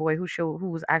proud boy who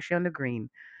was actually on the green.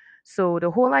 So the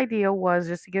whole idea was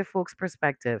just to give folks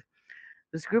perspective.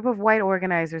 This group of white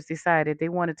organizers decided they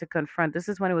wanted to confront. This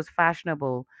is when it was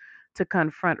fashionable to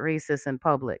confront racists in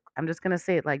public. I'm just going to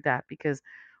say it like that because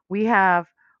we have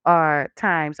our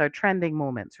times, our trending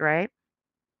moments, right?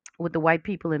 With the white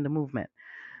people in the movement.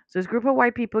 So this group of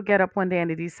white people get up one day and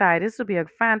they decide this would be a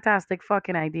fantastic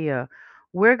fucking idea.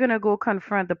 We're going to go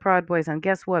confront the Proud Boys. And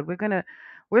guess what?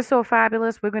 We're so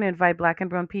fabulous. We're going to invite black and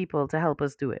brown people to help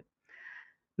us do it.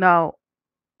 Now,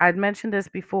 I'd mentioned this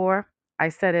before. I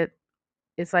said it.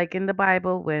 It's like in the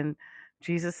Bible when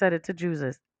Jesus said it to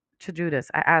Judas. To Judas,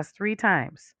 I asked 3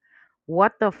 times,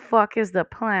 "What the fuck is the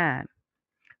plan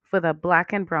for the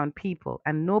black and brown people?"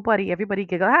 And everybody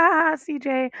giggled, "Ah,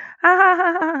 CJ,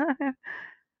 ah."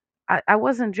 I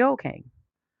wasn't joking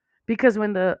because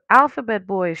when the alphabet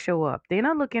boys show up, they're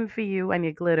not looking for you and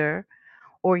your glitter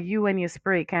or you and your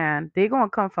spray can. They're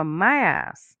gonna come from my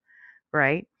ass,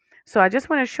 right? So I just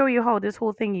want to show you how this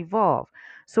whole thing evolved.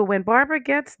 So when Barbara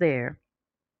gets there,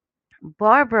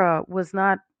 Barbara was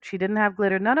not, she didn't have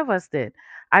glitter. None of us did.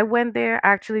 I went there.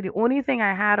 Actually, the only thing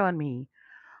I had on me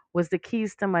was the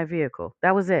keys to my vehicle.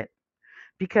 That was it.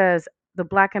 Because the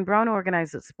black and brown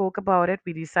organizers spoke about it.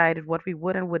 We decided what we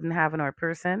would and wouldn't have in our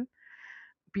person.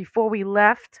 Before we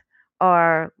left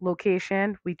our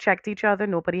location, we checked each other.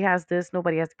 Nobody has this,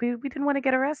 nobody has. We didn't want to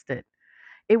get arrested.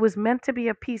 It was meant to be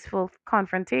a peaceful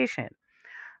confrontation.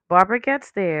 Barbara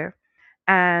gets there,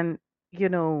 and, you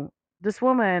know, this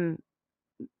woman,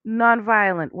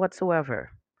 nonviolent whatsoever.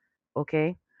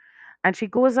 Okay. And she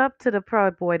goes up to the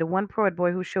Proud Boy, the one Proud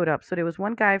Boy who showed up. So there was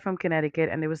one guy from Connecticut,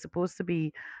 and there was supposed to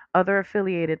be other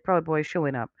affiliated Proud Boys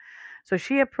showing up. So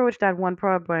she approached that one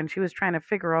Proud Boy, and she was trying to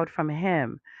figure out from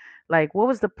him, like, what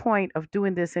was the point of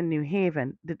doing this in New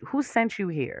Haven? Who sent you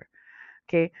here?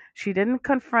 Okay. She didn't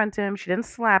confront him. She didn't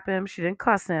slap him. She didn't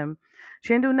cuss him.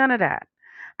 She didn't do none of that.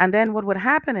 And then what would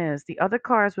happen is the other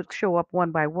cars would show up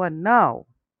one by one. No,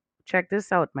 check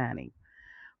this out, Manny.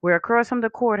 We're across from the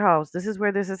courthouse. This is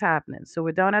where this is happening. So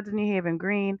we're down at the New Haven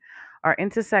Green. Our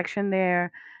intersection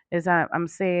there is, I'm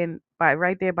saying, by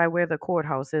right there by where the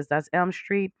courthouse is. That's Elm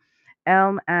Street,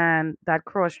 Elm, and that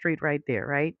cross street right there,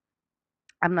 right?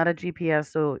 I'm not a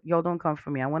GPS, so y'all don't come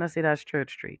for me. I want to say that's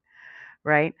Church Street,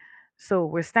 right? So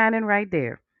we're standing right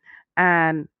there.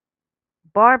 And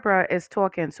Barbara is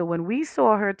talking. So when we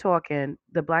saw her talking,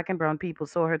 the black and brown people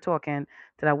saw her talking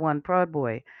to that one Proud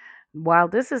Boy. While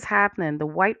this is happening, the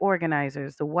white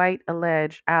organizers, the white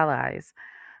alleged allies,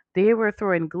 they were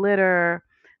throwing glitter,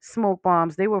 smoke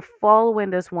bombs. They were following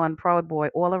this one Proud Boy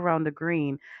all around the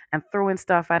green and throwing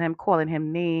stuff at him, calling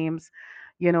him names,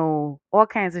 all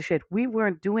kinds of shit. We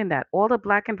weren't doing that. All the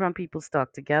black and brown people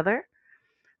stuck together,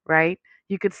 right?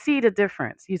 You could see the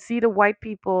difference. You see the white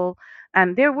people,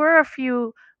 and there were a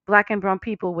few black and brown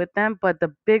people with them, but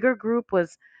the bigger group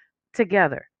was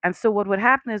together. And so what would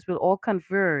happen is we'll all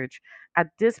converge at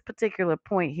this particular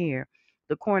point here,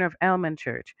 the corner of Elm and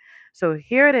Church. So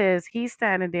here it is. He's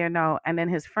standing there now, and then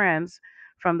his friends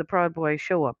from the Proud Boys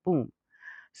show up. Boom.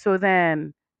 So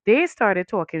then they started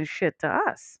talking shit to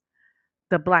us,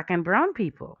 the black and brown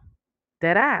people.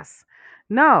 Dead ass.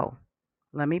 No,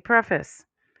 let me preface.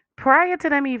 Prior to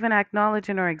them even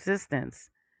acknowledging our existence,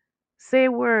 say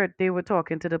a word, they were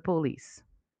talking to the police.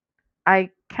 I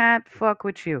can't fuck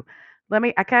with you.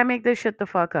 I can't make this shit the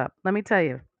fuck up. Let me tell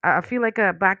you. I feel like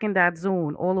back in that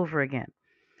zone all over again.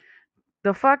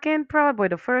 The fucking Proud Boy,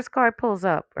 the first car pulls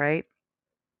up, right?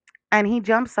 And he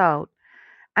jumps out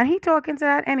And he talking to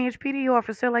that NHPD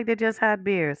officer like they just had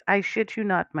beers. I shit you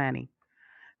not, Manny.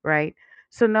 Right?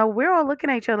 So now we're all looking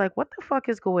at each other like, what the fuck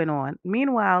is going on?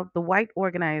 Meanwhile, the white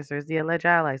organizers, the alleged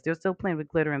allies, they're still playing with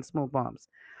glitter and smoke bombs.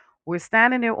 We're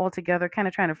standing there all together, kind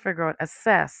of trying to figure out,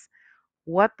 assess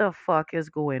what the fuck is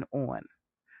going on,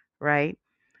 right?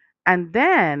 And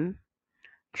then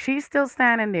she's still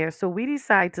standing there. So we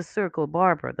decide to circle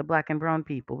Barbara, the black and brown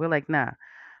people. We're like, nah,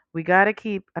 we got to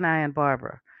keep an eye on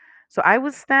Barbara. So I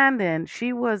was standing,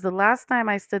 she was the last time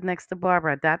I stood next to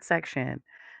Barbara at that section.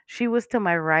 She was to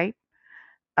my right.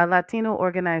 A Latino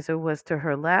organizer was to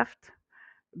her left.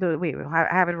 I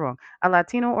have it wrong. A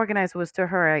Latino organizer was to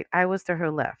her right. I was to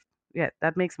her left. Yeah,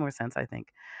 that makes more sense, I think.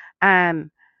 And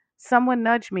someone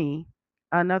nudged me.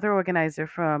 Another organizer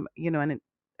from,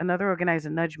 another organizer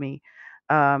nudged me,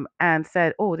 and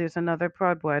said, "Oh, there's another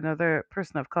Proud Boy, another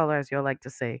person of color, as you like to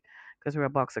say, because we're a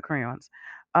box of crayons."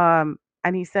 And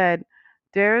he said,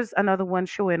 "There's another one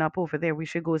showing up over there. We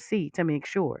should go see to make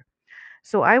sure."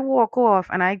 So I walk off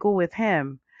and I go with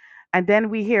him, and then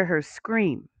we hear her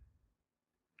scream.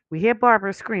 We hear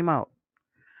Barbara scream out.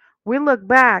 We look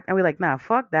back and we're like, nah,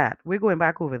 fuck that. We're going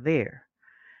back over there.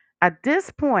 At this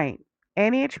point,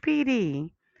 NHPD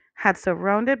had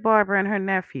surrounded Barbara and her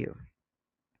nephew.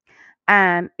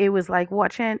 And it was like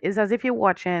watching, it's as if you're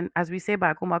watching, as we say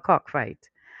back home, a cockfight.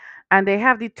 And they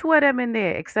have the two of them in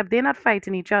there, except they're not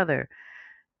fighting each other.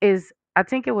 Is I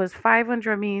think it was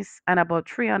 500 Mies and about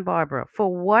three on Barbara.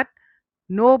 For what?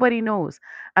 Nobody knows.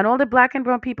 And all the black and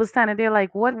brown people standing there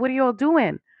like, what are you all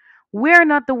doing? We're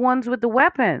not the ones with the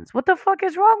weapons. What the fuck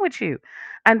is wrong with you?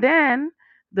 And then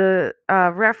the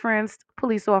referenced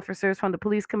police officers from the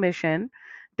police commission,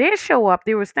 they show up.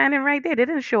 They were standing right there. They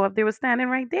didn't show up. They were standing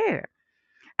right there.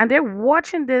 And they're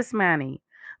watching this, Manny,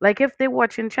 like if they're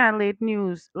watching Channel 8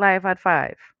 News live at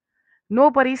 5.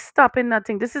 Nobody's stopping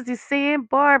nothing. This is the same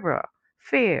Barbara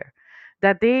Fair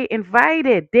that they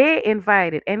invited,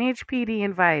 NHPD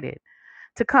invited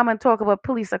to come and talk about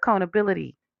police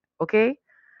accountability. Okay?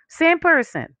 Same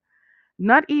person.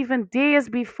 Not even days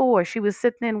before, she was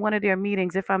sitting in one of their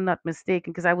meetings, if I'm not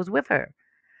mistaken, because I was with her,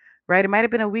 right? It might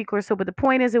have been a week or so, but the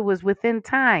point is, it was within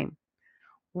time.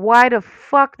 Why the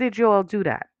fuck did you all do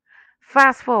that?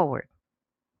 Fast forward.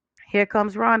 Here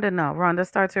comes Rhonda now. Rhonda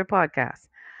starts her podcast.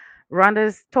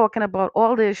 Rhonda's talking about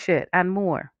all this shit and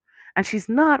more. And she's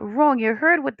not wrong. You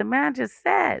heard what the man just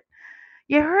said.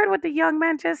 You heard what the young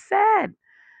man just said.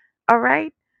 All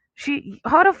right?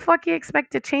 How the fuck you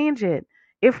expect to change it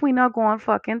if we not going to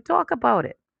fucking talk about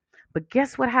it? But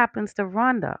guess what happens to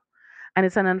Rhonda? And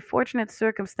it's an unfortunate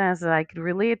circumstance that I could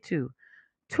relate to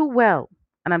too well.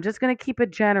 And I'm just going to keep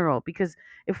it general because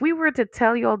if we were to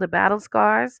tell you all the battle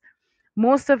scars,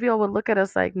 most of y'all would look at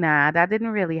us like, nah, that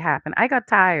didn't really happen. I got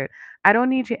tired. I don't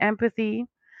need your empathy.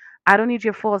 I don't need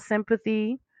your false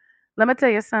sympathy. Let me tell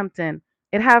you something.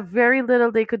 It have very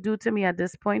little they could do to me at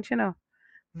this point.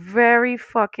 Very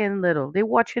fucking little. They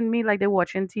watching me like they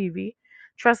watching TV.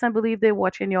 Trust and believe they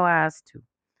watching your ass too.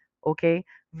 Okay?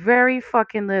 Very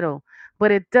fucking little.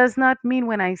 But it does not mean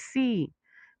when I see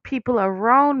people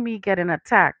around me getting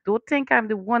attacked. Don't think I'm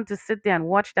the one to sit there and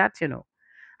watch that.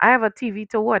 I have a TV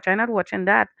to watch. I'm not watching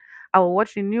that. I will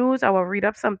watch the news. I will read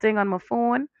up something on my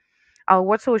phone. I'll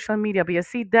watch social media. But you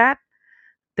see that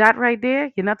right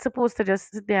there, you're not supposed to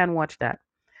just sit there and watch that.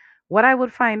 What I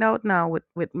would find out now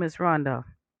with Miss Rhonda,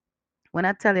 when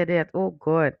I tell you that, oh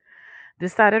God, they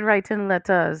started writing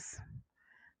letters.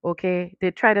 Okay,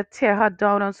 they try to tear her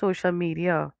down on social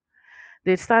media.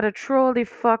 They started troll the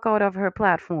fuck out of her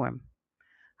platform.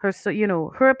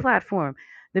 Her platform.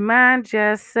 The man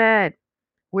just said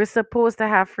we're supposed to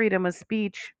have freedom of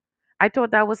speech. I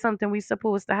thought that was something we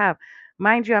supposed to have.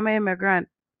 Mind you, I'm an immigrant.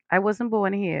 I wasn't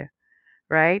born here,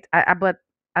 right? But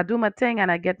I do my thing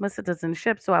and I get my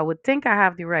citizenship, so I would think I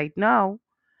have the right. No,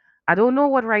 I don't know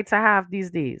what rights I have these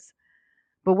days.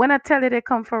 But when I tell you they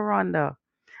come from Rwanda,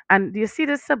 and you see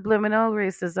this subliminal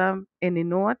racism in the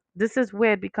north, this is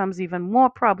where it becomes even more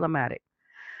problematic.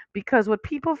 Because what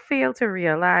people fail to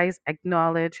realize,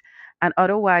 acknowledge, and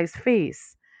otherwise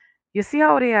face, you see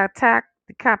how they attacked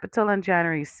the Capitol on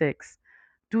January 6th.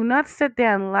 Do not sit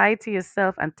there and lie to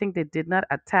yourself and think they did not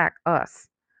attack us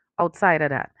outside of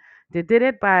that. They did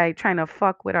it by trying to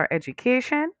fuck with our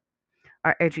education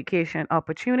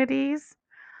opportunities,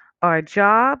 our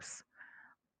jobs,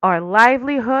 our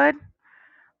livelihood,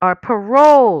 our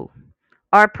parole,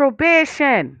 our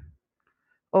probation,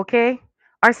 okay?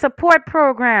 Our support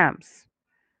programs,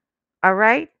 all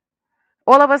right?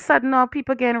 All of a sudden now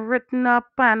people getting written up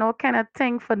and all kind of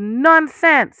thing for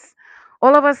nonsense.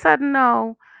 All of a sudden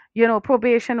now,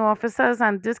 probation officers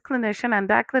and this clinician and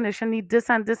that clinician need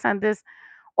this and this and this.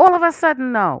 All of a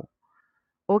sudden now,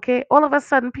 okay, all of a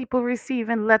sudden people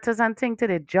receiving letters and things to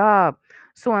their job.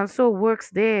 So and so works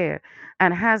there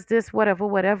and has this whatever,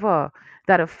 whatever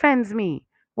that offends me.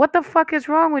 What the fuck is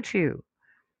wrong with you?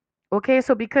 Okay,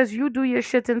 so because you do your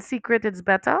shit in secret, it's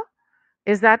better?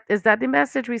 Is that the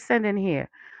message we send in here?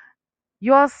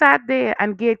 You all sat there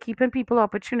and gatekeeping people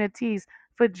opportunities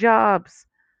for jobs,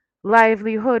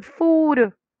 livelihood,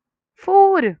 food,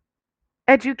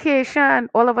 education.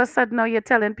 All of a sudden now you're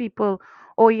telling people,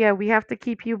 oh yeah, we have to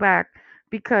keep you back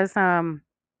because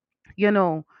you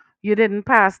know, you didn't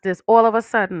pass this. All of a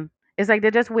sudden, it's like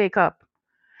they just wake up.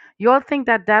 You all think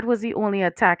that that was the only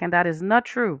attack, and that is not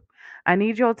true. I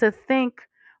need y'all to think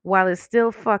while it's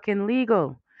still fucking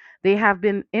legal. They have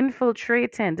been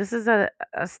infiltrating. This is a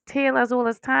tale as old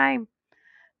as time,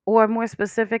 or more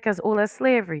specific, as old as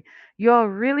slavery. Y'all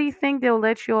really think they'll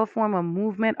let y'all form a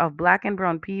movement of black and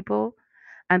brown people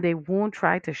and they won't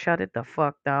try to shut it the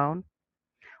fuck down?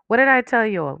 What did I tell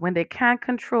y'all? When they can't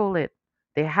control it,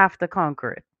 they have to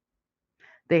conquer it.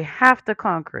 They have to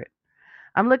conquer it.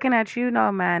 I'm looking at you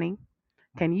now, Manny.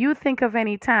 Can you think of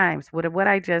any times with what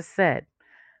I just said,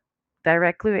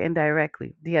 directly or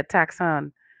indirectly, the attacks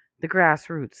on the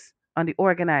grassroots, on the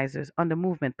organizers, on the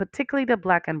movement, particularly the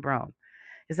black and brown?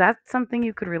 Is that something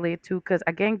you could relate to? Because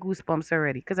again, goosebumps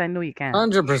already, because I know you can.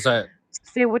 100%.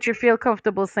 Say what you feel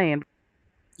comfortable saying.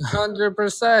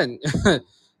 100%.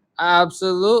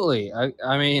 Absolutely.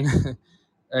 I mean,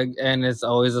 and it's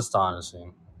always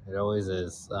astonishing. It always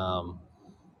is.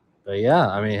 But yeah,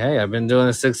 I mean, hey, I've been doing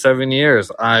this 6, 7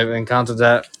 years. I've encountered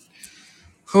that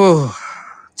whew,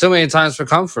 too many times for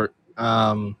comfort.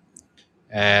 And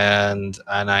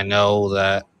I know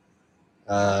that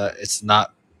it's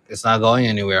not going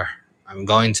anywhere. I'm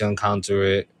going to encounter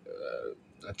it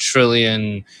a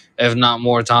trillion, if not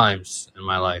more times in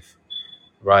my life,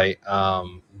 right?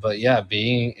 But yeah,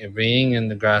 being in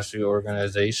the grassroots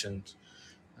organizations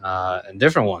and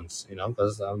different ones,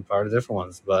 because I'm part of different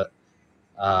ones, but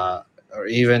or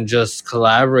even just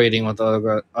collaborating with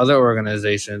other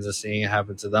organizations and seeing it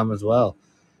happen to them as well.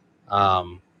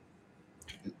 Um,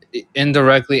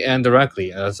 Indirectly and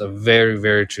directly, that's a very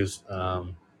very true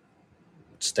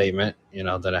statement.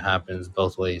 That it happens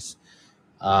both ways,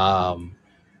 um,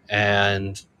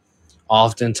 and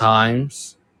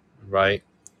oftentimes, right,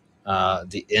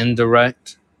 the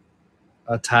indirect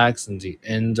attacks and the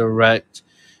indirect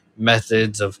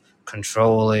methods of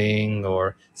controlling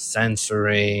or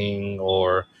censoring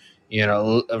or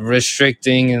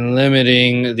restricting and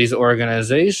limiting these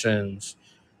organizations,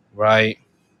 right?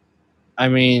 I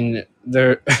mean,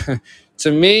 they're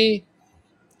to me,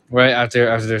 right,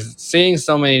 after seeing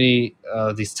so many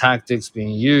these tactics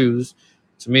being used,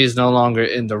 to me it's no longer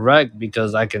indirect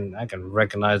because I can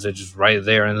recognize it just right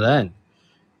there and then,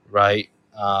 right?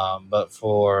 But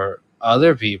for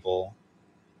other people,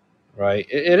 right,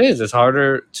 it is. It's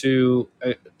harder to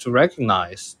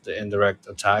recognize the indirect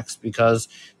attacks because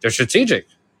they're strategic.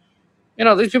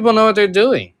 These people know what they're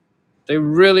doing. They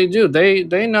really do.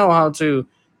 They know how to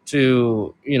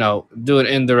do an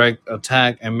indirect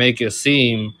attack and make it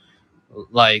seem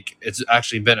like it's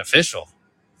actually beneficial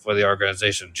for the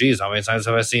organization. Geez, how many times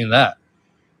have I seen that?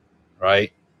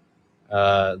 Right?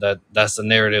 That's the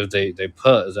narrative they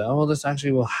put, is that, oh, this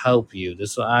actually will help you,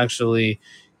 this will actually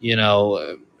you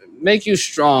know make you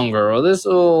stronger, or this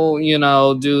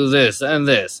will do this and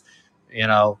this, you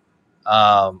know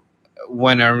um,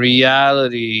 when in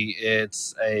reality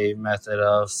it's a method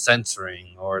of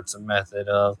censoring, or it's a method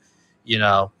of you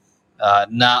know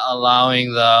not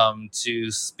allowing them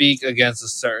to speak against a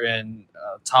certain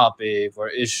topic or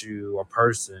issue or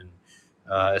person,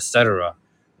 etc.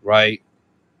 Right?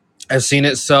 I've seen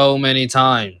it so many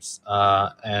times,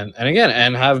 and again,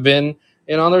 and have been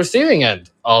on the receiving end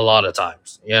a lot of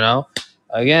times.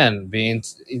 Again, being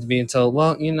told,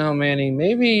 well, Manny,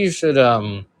 maybe you should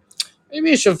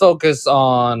focus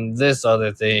on this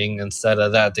other thing instead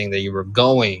of that thing that you were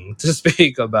going to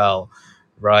speak about,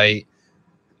 right?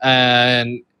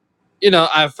 And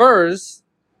at first,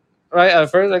 right,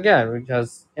 again,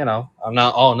 because I'm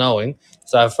not all knowing,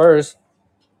 so at first,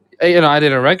 I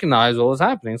didn't recognize what was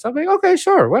happening. So I'm like, okay,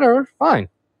 sure, whatever, fine.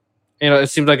 It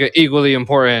seems like an equally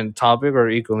important topic or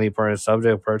equally important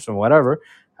subject, person, whatever,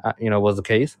 was the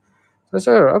case. So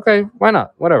sure, okay, why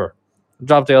not? Whatever.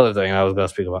 Drop the other thing I was going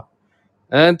to speak about.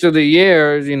 And then through the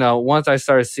years, once I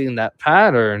started seeing that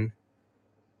pattern,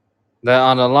 that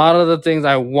on a lot of the things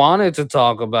I wanted to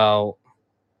talk about,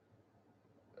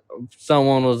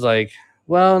 someone was like,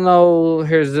 well, no,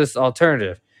 here's this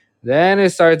alternative. Then it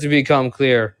started to become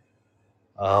clear,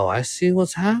 oh, I see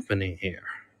what's happening here.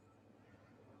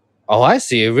 Oh, I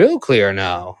see it real clear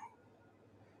now.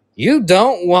 You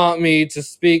don't want me to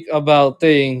speak about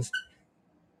things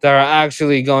that are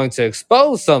actually going to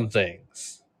expose some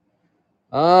things.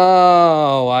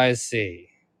 Oh, I see.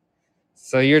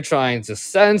 So you're trying to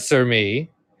censor me.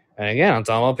 And again, I'm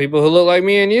talking about people who look like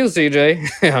me and you,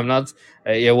 CJ. I'm not,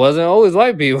 it wasn't always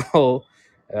white people.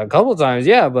 A couple times,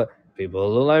 yeah, but people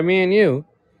who look like me and you.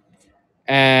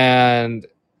 And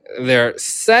they're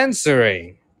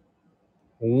censoring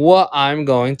what I'm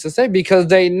going to say because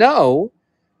they know,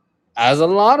 as a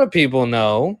lot of people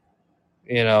know,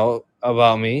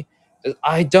 about me,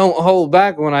 I don't hold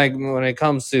back when it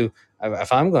comes to,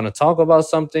 if I'm going to talk about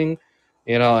something,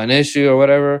 an issue or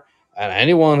whatever, and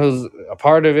anyone who's a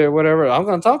part of it or whatever, I'm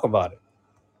going to talk about it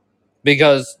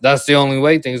because that's the only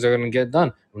way things are going to get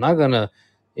done. I'm not going to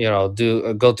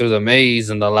do go through the maze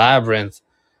and the labyrinth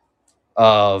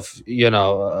of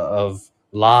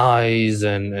lies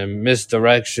and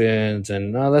misdirections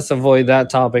and let's avoid that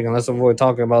topic and let's avoid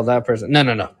talking about that person.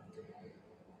 No,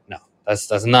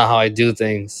 that's not how I do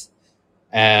things.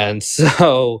 And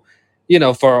so,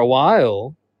 for a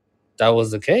while, that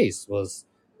was the case. Was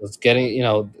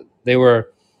getting, they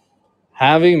were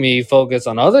having me focus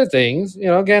on other things.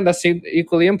 Again, that seemed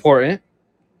equally important,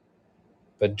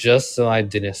 but just so I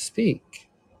didn't speak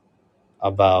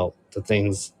about the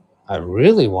things I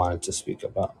really wanted to speak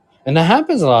about. And that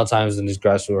happens a lot of times in these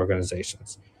grassroots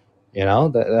organizations.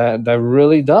 That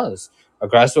really does. A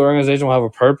grassroots organization will have a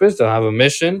purpose, they'll have a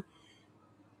mission,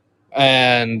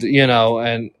 and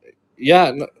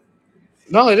yeah,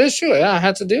 no, it is true. Yeah, I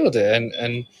had to deal with it,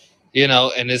 and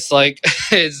it's like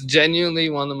it's genuinely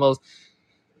one of the most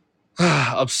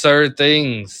absurd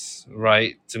things,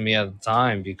 right, to me at the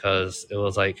time because it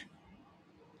was like,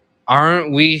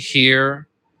 aren't we here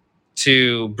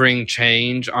to bring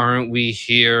change? Aren't we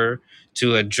here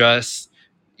to address,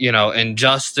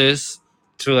 injustice,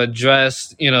 to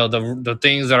address, the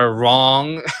things that are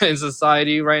wrong in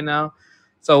society right now?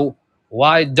 So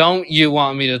why don't you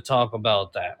want me to talk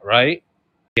about that, right?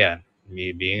 Again,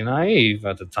 me being naive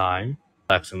at the time,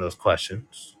 asking those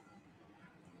questions.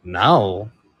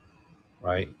 Now,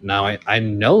 right now, I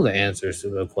know the answers to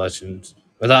the questions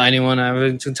without anyone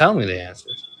having to tell me the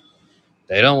answers.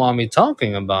 They don't want me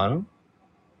talking about them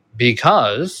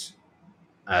because,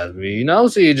 as we know,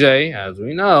 CJ, as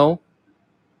we know,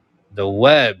 the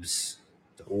webs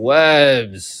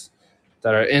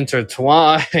that are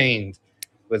intertwined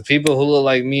with people who look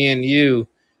like me and you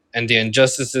and the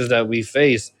injustices that we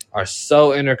face are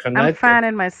so I'm interconnected.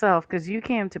 finding myself because you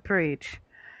came to preach.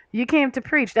 You came to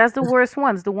preach. That's the worst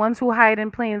ones, the ones who hide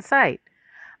in plain sight.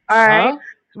 All right, Huh?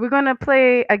 we're gonna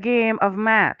play a game of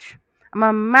match. I'm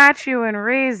gonna match you and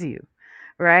raise you,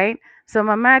 right? So I'm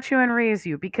gonna match you and raise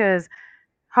you because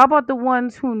how about the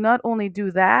ones who not only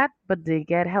do that, but they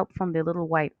get help from their little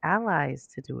white allies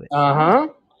to do it? Uh huh.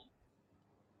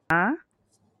 Huh?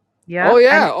 Oh Yep.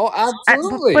 yeah. And Oh, but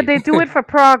absolutely. they do it for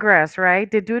progress, right?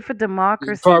 They do it for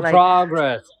democracy. For Like,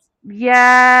 progress.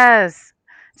 yes.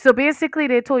 So basically,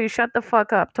 they told you, shut the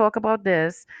fuck up, talk about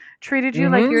this, treated you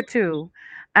like Mm-hmm. you're two.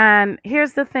 And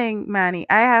here's the thing, Manny,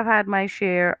 I have had my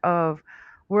share of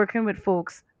working with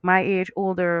folks my age,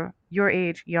 older, your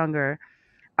age, younger.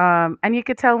 And you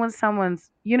could tell when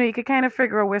someone's, you could kind of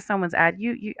figure out where someone's at.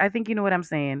 I think you know what I'm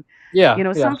saying. Yeah.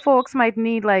 Yeah. Some folks might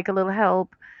need like a little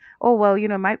help. Oh, well,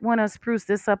 might want to spruce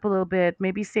this up a little bit,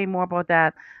 maybe say more about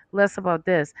that, less about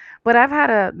this. But I've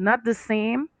had not the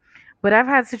same, but I've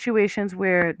had situations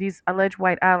where these alleged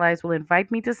white allies will invite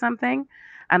me to something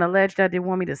and allege that they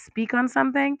want me to speak on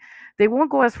something. They won't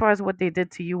go as far as what they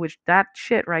did to you, which that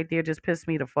shit right there just pissed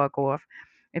me the fuck off.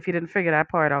 If you didn't figure that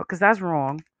part out, because that's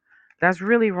wrong. That's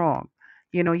really wrong.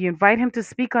 You invite him to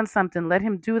speak on something, let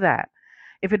him do that.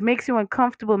 If it makes you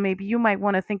uncomfortable, maybe you might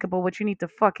want to think about what you need to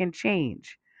fucking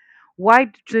change.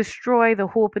 Why destroy the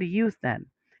hope of the youth then?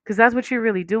 Because that's what you're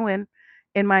really doing,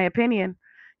 in my opinion.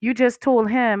 You just told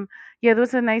him, yeah,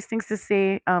 those are nice things to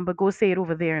say, but go say it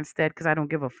over there instead because I don't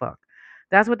give a fuck.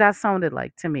 That's what that sounded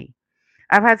like to me.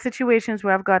 I've had situations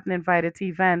where I've gotten invited to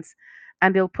events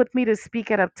and they'll put me to speak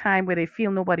at a time where they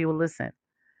feel nobody will listen.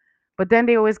 But then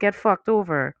they always get fucked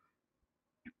over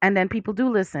and then people do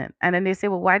listen and then they say,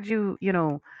 well, why'd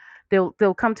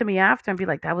they'll come to me after and be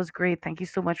like, that was great, thank you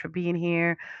so much for being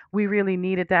here, we really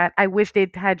needed that, I wish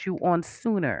they'd had you on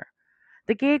sooner.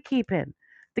 The gatekeeping,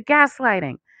 the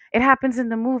gaslighting, it happens in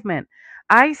the movement.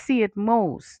 I see it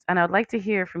most, and I'd like to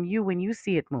hear from you when you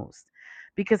see it most,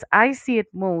 because I see it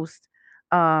most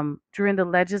during the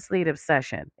legislative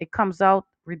session. It comes out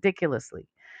ridiculously.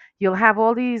 You'll have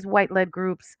all these white-led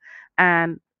groups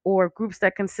and or groups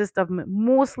that consist of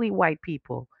mostly white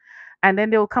people, and then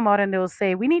they'll come out and they'll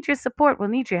say, "We need your support, we'll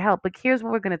need your help, but here's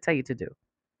what we're going to tell you to do."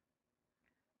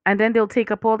 And then they'll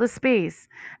take up all the space.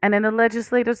 And then the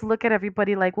legislators look at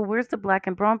everybody like, well, where's the black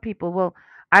and brown people? Well,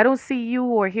 I don't see you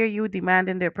or hear you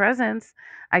demanding their presence.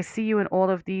 I see you in all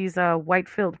of these white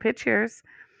filled pictures.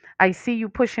 I see you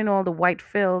pushing all the white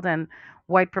filled and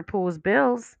white proposed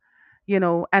bills,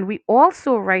 and we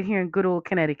also, right here in good old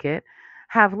Connecticut,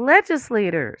 have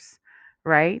legislators,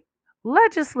 right?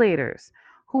 Legislators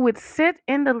who would sit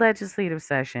in the legislative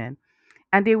session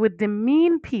and they would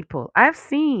demean people. I've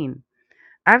seen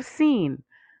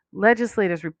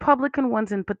legislators, Republican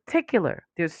ones in particular.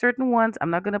 There's certain ones, I'm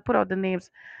not going to put out the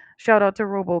names. Shout out to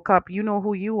RoboCop. You know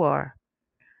who you are,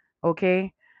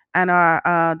 okay? And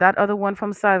that other one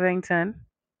from Southington,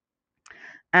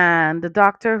 and the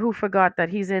doctor who forgot that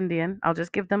he's Indian. I'll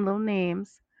just give them little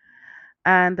names.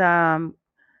 And the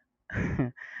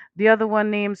other one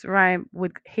names rhyme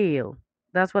with hail.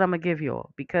 That's what I'm gonna give you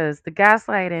all because the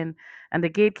gaslighting and the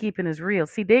gatekeeping is real.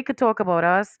 See, they could talk about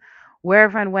us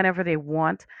wherever and whenever they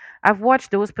want. I've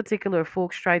watched those particular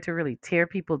folks try to really tear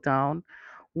people down.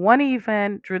 One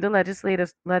even through the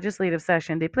legislative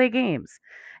session, they play games,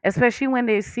 especially when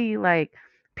they see like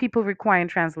people requiring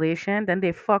translation. Then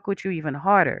they fuck with you even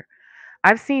harder.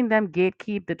 I've seen them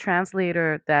gatekeep the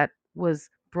translator that was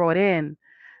brought in,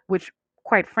 which,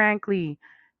 quite frankly,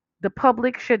 the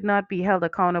public should not be held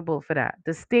accountable for that.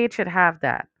 The state should have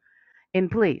that in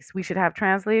place. We should have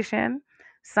translation,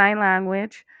 sign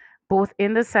language, both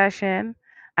in the session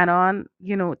and on,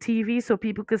 TV so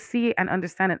people could see and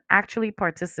understand and actually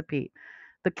participate.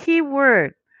 The key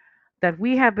word that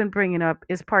we have been bringing up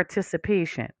is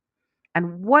participation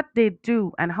and what they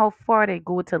do and how far they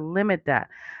go to limit that.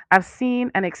 I've seen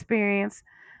and experienced,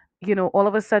 all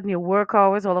of a sudden your work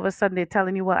hours, all of a sudden they're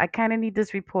telling you, well, I kind of need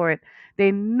this report.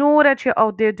 They know that you're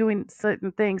out there doing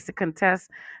certain things to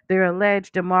contest their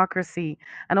alleged democracy.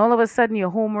 And all of a sudden your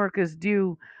homework is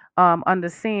due on the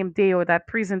same day, or that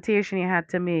presentation you had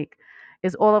to make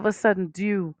is all of a sudden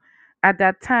due at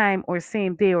that time or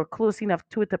same day or close enough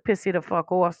to it to piss you the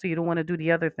fuck off so you don't want to do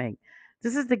the other thing.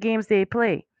 This is the games they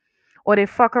play, or they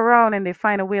fuck around and they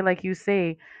find a way, like you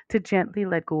say, to gently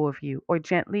let go of you or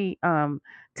gently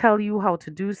tell you how to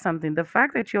do something. The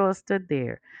fact that you all stood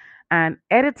there and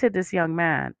edited this young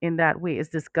man in that way is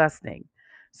disgusting.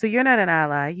 So you're not an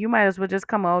ally. You might as well just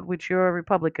come out with your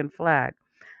Republican flag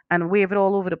and wave it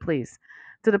all over the place.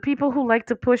 To the people who like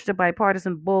to push the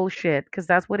bipartisan bullshit, because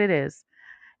that's what it is.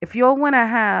 If you all want to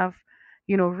have,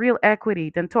 real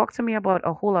equity, then talk to me about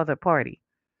a whole other party.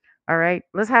 All right,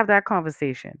 let's have that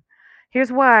conversation.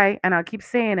 Here's why, and I'll keep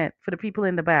saying it for the people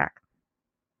in the back.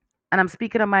 And I'm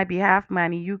speaking on my behalf,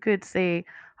 Manny. You could say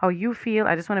how you feel.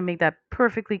 I just want to make that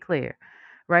perfectly clear,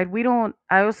 right?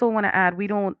 I also want to add, we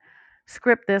don't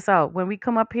script this out. When we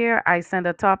come up here, I send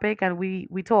a topic and we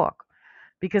talk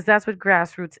because that's what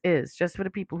grassroots is, just for the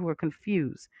people who are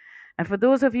confused. And for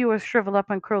those of you who are shriveled up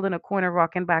and curled in a corner,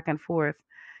 rocking back and forth,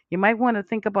 you might want to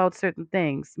think about certain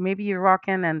things. Maybe you're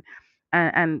rocking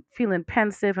and feeling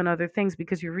pensive and other things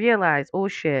because you realize, oh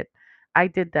shit, I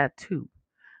did that too.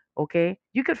 Okay?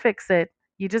 You could fix it.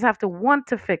 You just have to want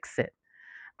to fix it.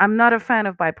 I'm not a fan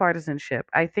of bipartisanship.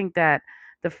 I think that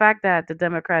the fact that the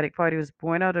Democratic Party was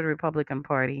born out of the Republican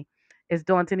Party is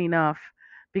daunting enough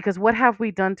because what have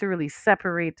we done to really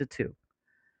separate the two?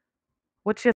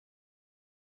 What's your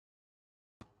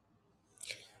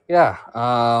Yeah.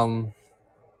 I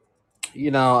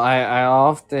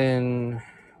often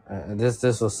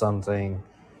this was something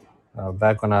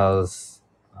back when I was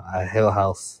at Hill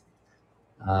House,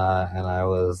 and I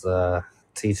was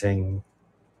teaching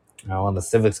one of the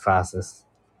civics classes.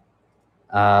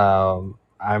 I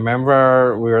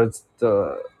remember we were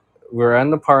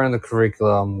in the part in the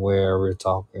curriculum where we are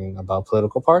talking about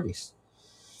political parties,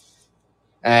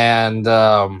 and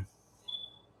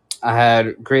I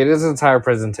had created this entire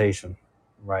presentation,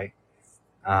 right?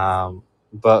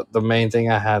 But the main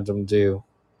thing I had them do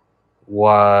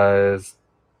was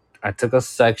I took a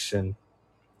section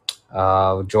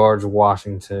of George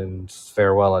Washington's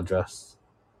farewell address.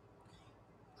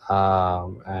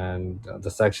 And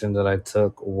the section that I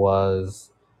took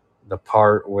was the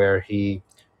part where he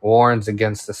warns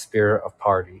against the spirit of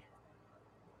party,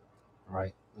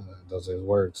 right? Those are his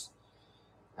words.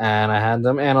 And I had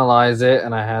them analyze it,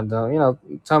 and I had them,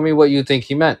 tell me what you think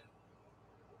he meant.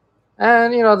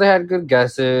 And, they had good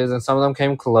guesses, and some of them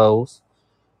came close.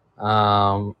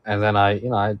 And then I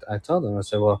told them, I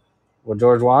said, well, what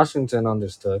George Washington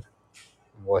understood,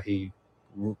 what he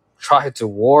tried to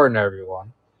warn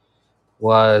everyone,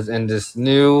 was in this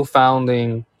new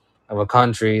founding of a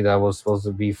country that was supposed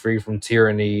to be free from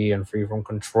tyranny and free from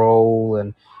control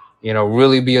and,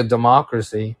 really be a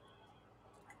democracy,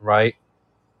 right?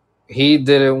 He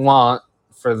didn't want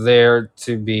for there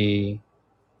to be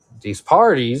these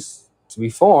parties to be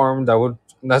formed that would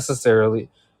necessarily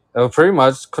that would pretty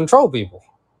much control people,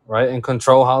 right, and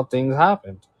control how things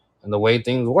happened and the way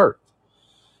things worked.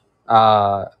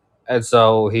 Uh, and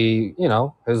so he,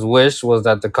 his wish was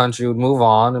that the country would move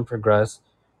on and progress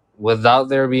without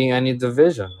there being any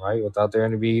division, right? Without there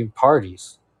any being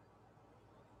parties.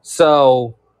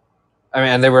 So, I mean,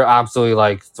 and they were absolutely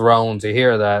like thrown to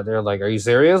hear that. They're like, "Are you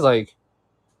serious?" Like,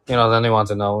 then they want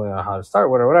to know, how to start,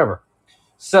 whatever, whatever.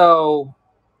 So,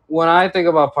 when I think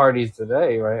about parties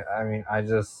today, right? I mean,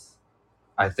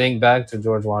 I think back to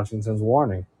George Washington's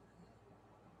warning,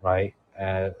 right?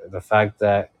 And the fact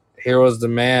that here was the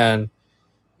man,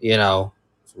 you know,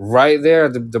 right there,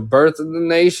 the birth of the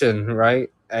nation,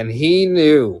 right? And he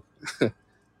knew,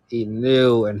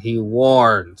 and he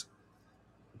warned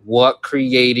what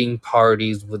creating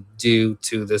parties would do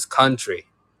to this country.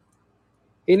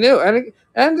 He knew,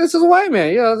 and this is a white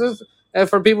man, and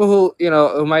for people who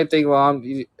who might think, well,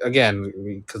 again,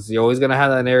 because you're always gonna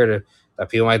have that narrative that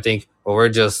people might think, well, we're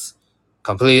just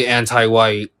completely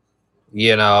anti-white,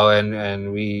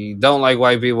 and we don't like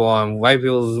white people, and white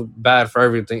people's bad for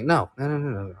everything. No, no, no, no,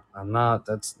 no, no. I'm not.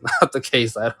 That's not the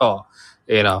case at all.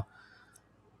 You know,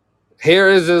 here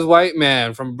is this white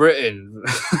man from Britain,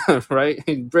 right?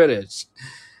 He's British,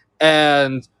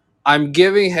 and I'm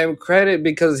giving him credit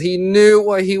because he knew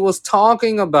what he was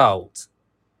talking about.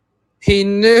 He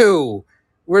knew.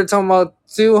 We're talking about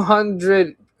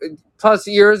 200 plus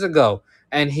years ago,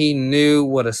 and he knew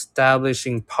what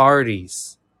establishing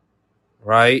parties,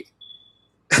 right?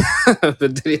 But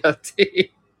did he have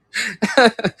tea?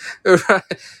 Right.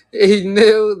 He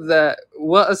knew that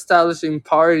what establishing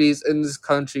parties in this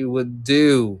country would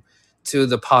do to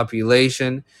the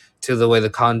population, to the way the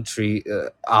country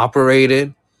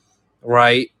operated,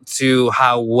 right? To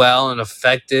how well and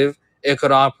effective it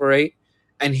could operate.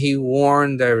 And he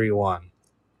warned everyone.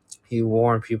 He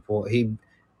warned people. He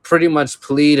pretty much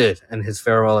pleaded in his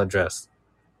farewell address,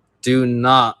 do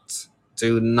not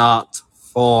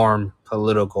form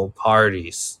political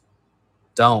parties.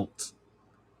 Don't.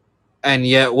 And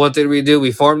yet, what did we do?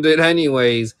 We formed it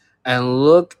anyways. And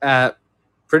look at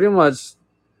pretty much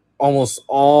almost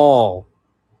all,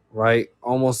 right?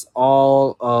 Almost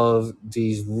all of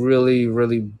these really,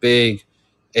 really big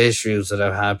issues that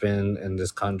have happened in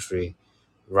this country,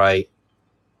 right?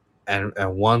 And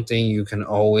one thing you can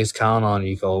always count on,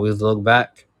 you can always look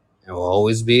back, and will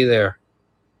always be there,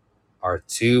 are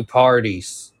two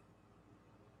parties.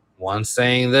 One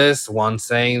saying this, one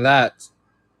saying that.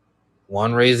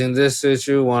 One raising this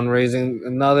issue, one raising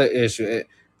another issue.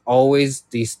 Always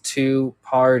these two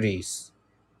parties.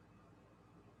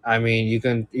 I mean, you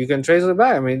can trace it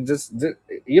back. I mean, just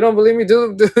you don't believe me?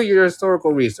 Do your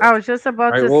historical I research, was just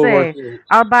about right? to World War say, II.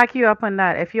 I'll back you up on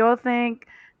that. If y'all think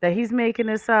that he's making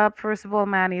this up, first of all,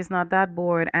 man, he's not that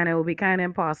bored, and it will be kind of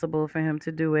impossible for him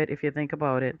to do it if you think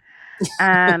about it.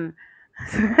 And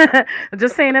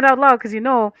just saying it out loud because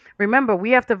remember,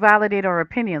 we have to validate our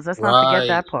opinions. Let's not forget Right.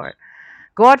 that part.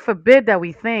 God forbid that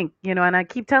we think, and I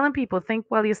keep telling people, think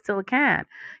while you still can.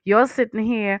 You're sitting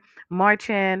here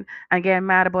marching and getting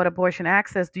mad about abortion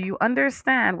access. Do you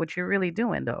understand what you're really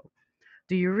doing, though?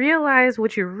 Do you realize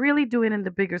what you're really doing in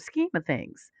the bigger scheme of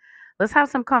things? Let's have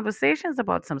some conversations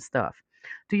about some stuff.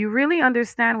 Do you really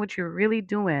understand what you're really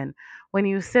doing when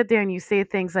you sit there and you say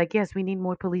things like, yes, we need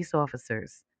more police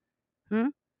officers? Hmm?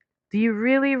 Do you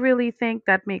really, really think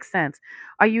that makes sense?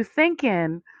 Are you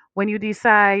thinking when you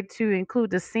decide to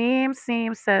include the same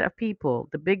set of people,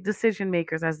 the big decision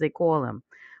makers as they call them?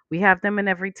 We have them in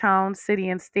every town, city,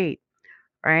 and state,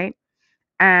 right?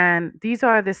 And these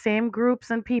are the same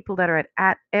groups and people that are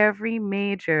at every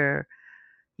major,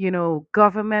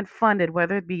 government funded,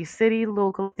 whether it be city,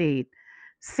 local, state,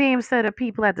 same set of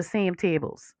people at the same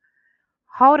tables.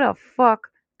 How the fuck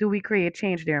do we create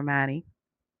change there, Manny?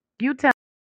 You tell.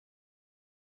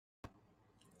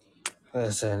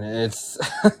 Listen, it's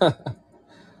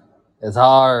it's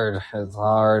hard. It's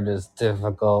hard. It's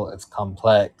difficult. It's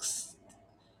complex.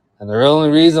 And the only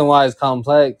reason why it's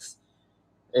complex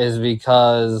is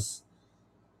because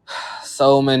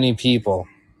so many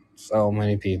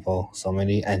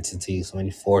entities, so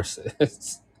many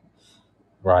forces,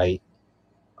 right,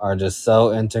 are just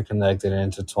so interconnected and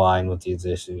intertwined with these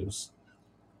issues.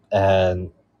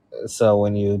 And so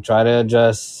when you try to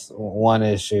address one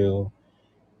issue,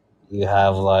 you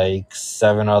have like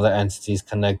seven other entities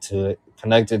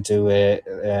connected to it,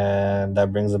 and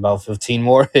that brings about 15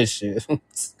 more issues.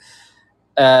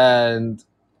 And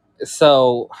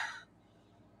so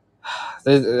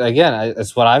again,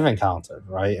 it's what I've encountered,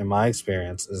 right, in my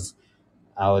experience is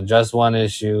I'll address one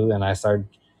issue and I start,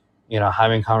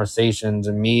 having conversations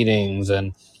and meetings,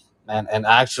 and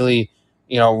actually,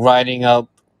 writing up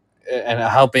and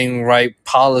helping write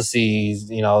policies,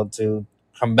 to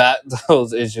combat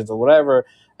those issues or whatever.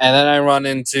 And then I run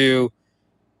into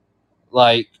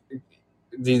like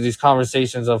these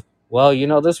conversations of, well,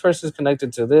 this person is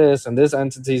connected to this and this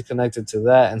entity is connected to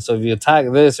that, and so if you attack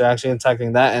this, you're actually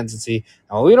attacking that entity,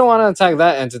 and we don't want to attack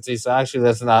that entity, so actually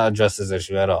let's not address this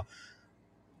issue at all.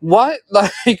 What?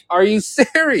 Like, are you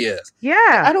serious? Like,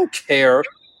 Yeah. I don't care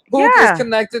who is Yeah.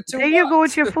 connected to There you go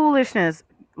with what. your foolishness.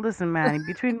 Listen, Manny,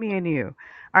 between me and you.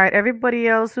 All right, everybody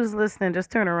else who's listening,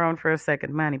 just turn around for a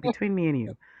second, Manny, between me and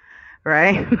you.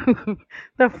 Right?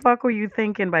 The fuck were you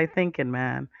thinking by thinking,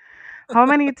 man? How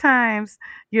many times,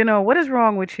 what is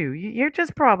wrong with you? You're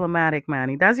just problematic,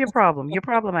 Manny. That's your problem. You're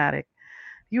problematic.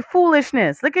 You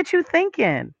foolishness. Look at you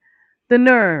thinking. The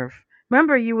nerve.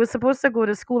 Remember, you were supposed to go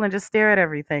to school and just stare at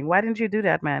everything. Why didn't you do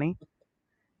that, Manny?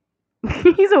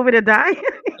 He's over to die.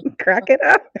 Crack it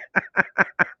up.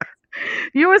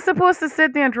 You were supposed to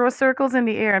sit there and draw circles in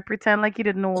the air and pretend like you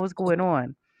didn't know what was going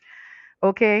on.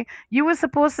 Okay? You were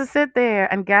supposed to sit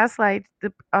there and gaslight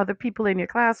the other people in your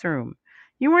classroom.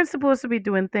 You weren't supposed to be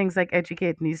doing things like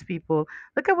educating these people.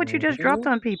 Look at what you just dropped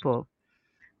on people.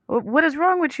 What is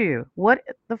wrong with you? What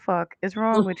the fuck is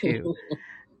wrong with you?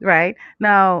 Right?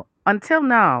 Now, until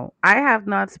now, I have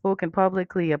not spoken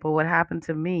publicly about what happened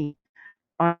to me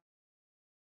on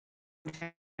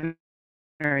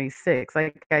January 6th.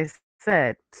 Like I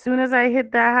said, soon as I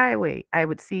hit that highway, I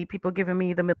would see people giving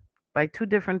me the middle by two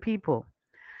different people.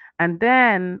 And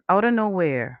then, out of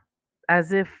nowhere,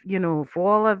 as if,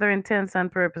 for all other intents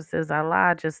and purposes,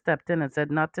 Allah just stepped in and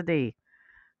said, not today,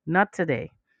 not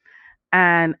today.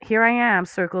 And here I am,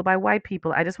 circled by white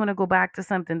people. I just want to go back to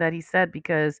something that he said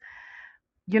because,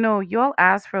 y'all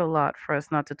asked for a lot for us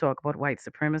not to talk about white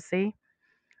supremacy.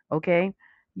 Okay?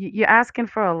 You're asking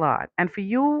for a lot. And for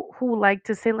you who like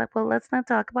to say, like, well, let's not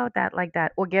talk about that like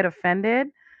that, or get offended,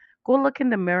 go look in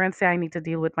the mirror and say, I need to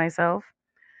deal with myself.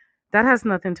 That has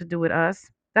nothing to do with us.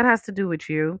 That has to do with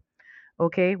you.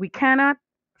 Okay? We cannot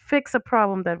fix a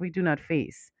problem that we do not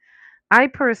face. I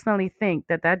personally think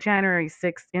that that January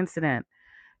 6th incident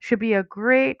should be a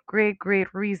great, great,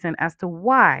 great reason as to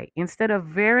why, instead of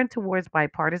veering towards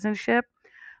bipartisanship,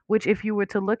 which, if you were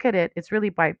to look at it, it's really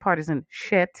bipartisan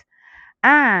shit,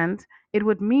 and it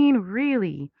would mean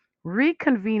really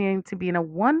reconvening to be in a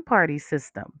one party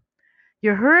system.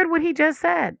 You heard what he just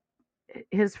said.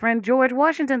 His friend George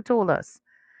Washington told us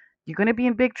you're going to be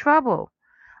in big trouble.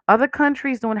 Other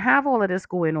countries don't have all of this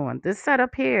going on. This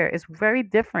setup here is very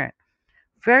different,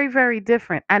 very, very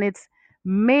different. And it's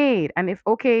made, and if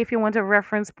you want a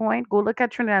reference point, go look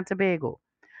at Trinidad and Tobago.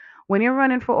 When you're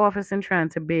running for office in Trinidad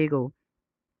and Tobago,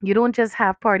 you don't just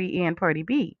have party A and party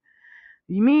B.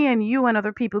 Me and you and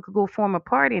other people could go form a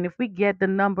party, and if we get the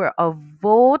number of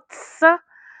votes,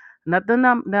 not the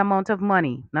amount of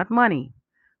money, not money,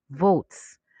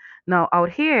 votes. Now out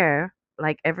here,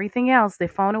 like everything else, they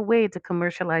found a way to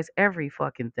commercialize every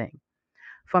fucking thing,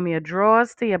 from your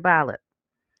drawers to your ballot.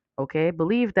 Okay,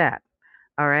 believe that.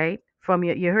 All right. From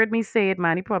your, you heard me say it,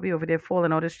 man. He probably over there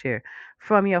falling out his chair.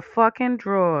 From your fucking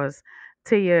drawers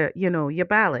to your, your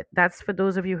ballot. That's for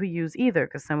those of you who use either,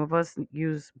 because some of us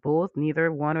use both,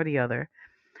 neither one or the other.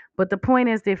 But the point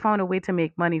is, they found a way to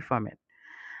make money from it.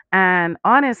 And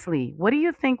honestly, what do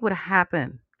you think would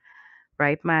happen,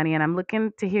 right, Manny? And I'm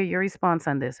looking to hear your response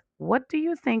on this. What do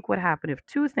you think would happen if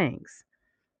two things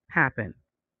happen?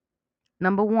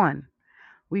 Number one,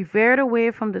 we veered away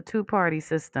from the two-party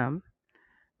system,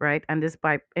 right? And this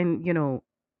by, and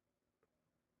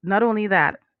not only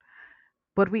that,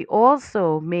 but we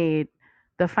also made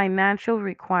the financial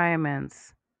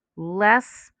requirements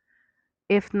less,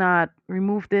 if not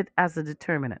removed it as a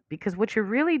determinant. Because what you're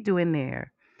really doing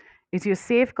there is you're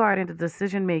safeguarding the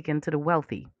decision making to the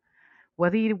wealthy,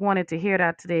 whether you wanted to hear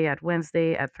that today at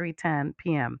Wednesday at 3:10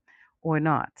 p.m. or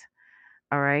not.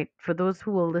 All right. For those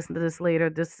who will listen to this later,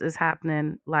 this is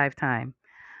happening live time.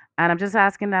 And I'm just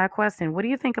asking that question. What do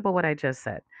you think about what I just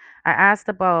said? I asked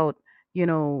about, you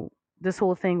know, this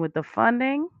whole thing with the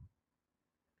funding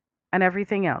and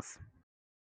everything else.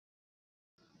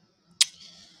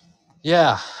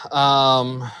 Yeah.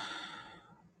 Um,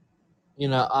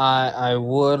 I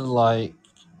would like.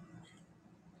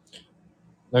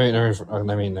 Let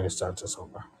me start this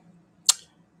over.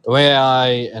 The way I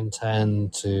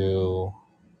intend to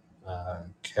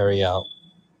carry out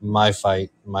my fight,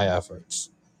 my efforts,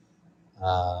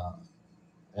 uh,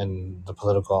 in the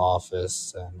political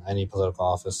office and any political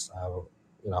office I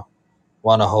you know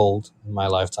want to hold in my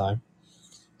lifetime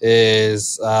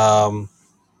is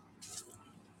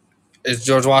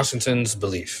George Washington's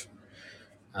belief.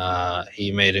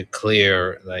 He made it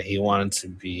clear that he wanted to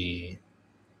be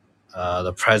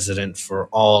the president for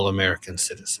all American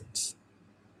citizens,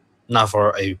 not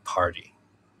for a party,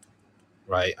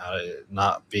 right?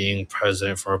 Not being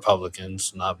president for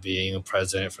Republicans, not being a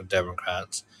president for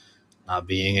Democrats, not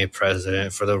being a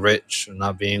president for the rich,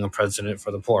 not being a president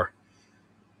for the poor,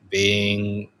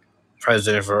 being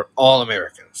president for all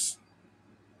Americans.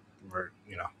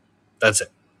 That's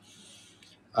it.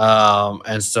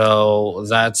 And so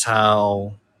that's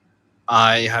how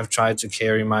I have tried to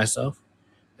carry myself,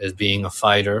 as being a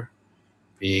fighter,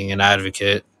 being an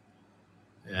advocate,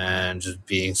 and just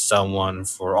being someone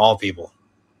for all people,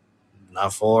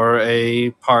 not for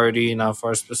a party, not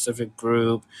for a specific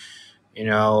group,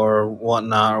 or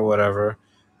whatnot or whatever.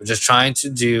 We're just trying to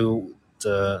do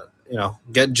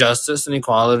get justice and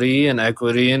equality and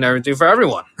equity and everything for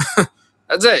everyone.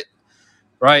 That's it,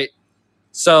 right?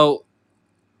 So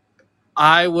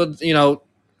I would,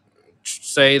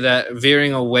 say that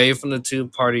veering away from the two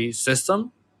party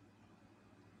system,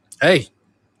 hey,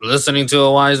 listening to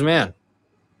a wise man,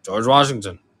 George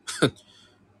Washington,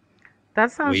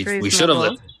 That sounds we should have reasonable.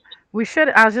 listened. We should.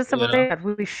 I was just You about to know, say that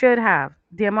we should have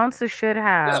the amounts of should yeah,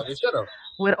 have we should have.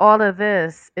 with all of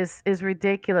this is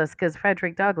ridiculous because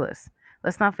Frederick Douglass.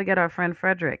 Let's not forget our friend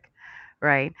Frederick,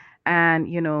 right? And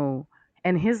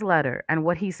in his letter and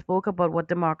what he spoke about what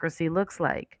democracy looks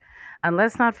like, and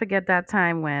let's not forget that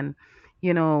time when,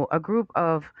 a group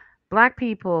of black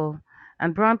people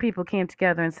and brown people came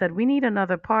together and said we need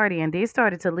another party, and they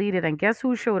started to lead it. And guess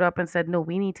who showed up and said no,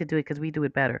 we need to do it because we do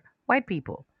it better? White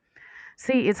people.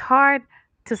 See, it's hard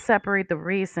to separate the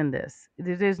race in this.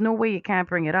 There's no way you can't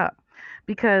bring it up.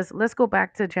 Because let's go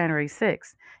back to January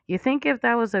 6th. You think if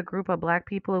that was a group of black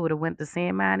people, it would have went the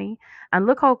same, Manny? And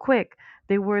look how quick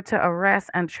they were to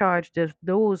arrest and charge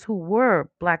those who were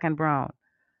black and brown.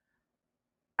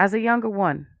 As a younger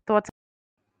one, thoughts?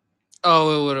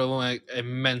 Oh, it would have went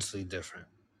immensely different.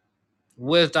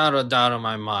 Without a doubt in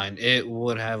my mind, it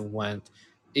would have went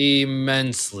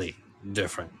immensely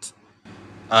different.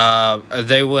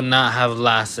 They would not have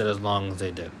lasted as long as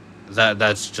they did.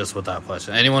 That's just without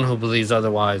question. Anyone who believes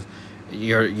otherwise,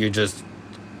 you're just,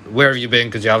 where have you been?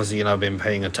 Because you obviously not been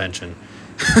paying attention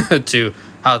to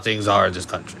how things are in this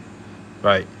country,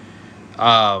 right?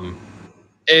 Um,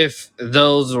 if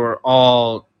those were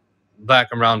all black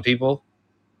and brown people,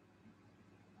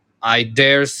 I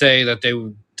dare say that they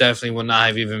definitely would not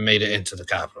have even made it into the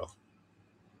Capitol.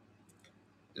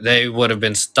 They would have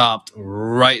been stopped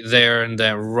right there and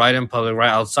then, right in public,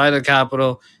 right outside the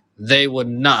Capitol. They would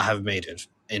not have made it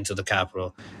into the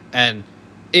Capitol. And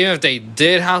even if they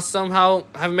did have somehow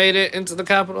have made it into the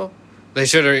Capitol,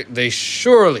 they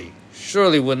surely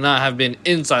would not have been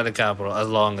inside the Capitol as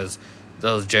long as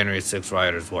those January 6th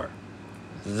rioters were.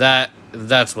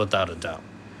 That's without a doubt.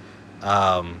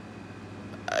 Um,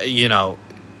 you know,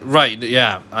 right?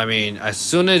 Yeah. I mean, as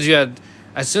soon as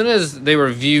they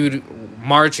were viewed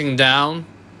marching down,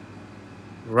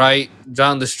 right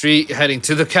down the street, heading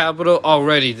to the Capitol,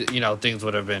 already, things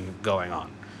would have been going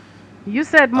on. You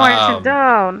said marching Um,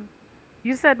 down.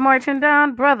 You said marching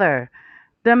down, brother.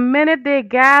 The minute they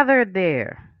gathered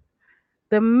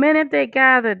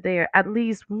there, at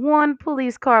least one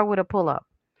police car would have pulled up.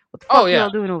 What the oh fuck yeah, y'all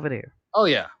doing over there? oh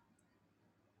yeah,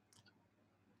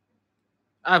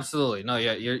 absolutely. No,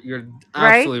 yeah, you're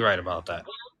Right? absolutely right about that.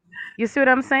 You see what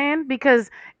I'm saying? Because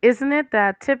isn't it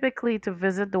that typically to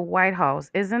visit the White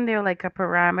House, isn't there like a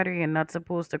parameter you're not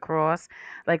supposed to cross?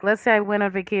 Like, let's say I went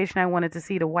on vacation, I wanted to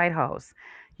see the White House.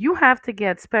 You have to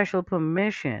get special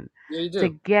permission Yeah, you to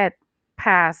do. get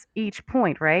past each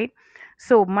point, right?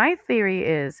 So, my theory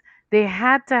is they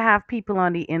had to have people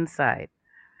on the inside.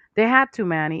 They had to,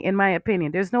 Manny, in my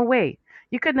opinion. There's no way.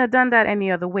 You couldn't have done that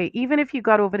any other way, even if you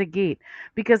got over the gate.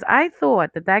 Because I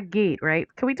thought that gate, right?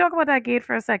 Can we talk about that gate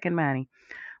for a second, Manny?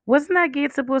 Wasn't that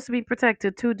gate supposed to be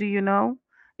protected too? Do you know?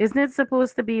 Isn't it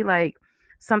supposed to be like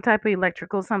some type of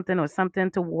electrical something or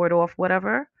something to ward off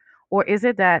whatever? Or is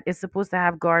it that it's supposed to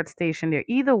have guards stationed there?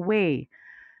 Either way,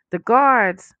 the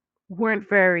guards weren't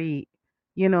very,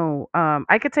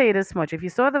 I could tell you this much. If you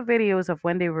saw the videos of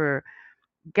when they were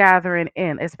gathering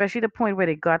in, especially the point where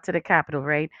they got to the Capitol,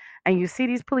 right? And you see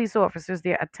these police officers,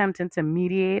 they're attempting to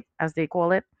mediate, as they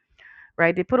call it,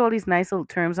 right? They put all these nice little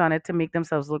terms on it to make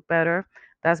themselves look better.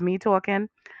 That's me talking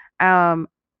um,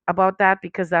 about that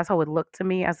because that's how it looked to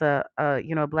me as a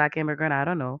black immigrant. I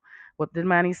don't know. What did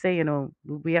Manny say?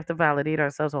 We have to validate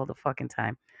ourselves all the fucking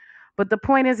time. But the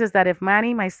point is that if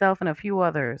Manny, myself, and a few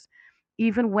others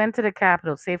even went to the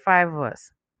Capitol, say five of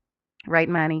us, right,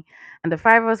 Manny? And the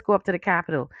five of us go up to the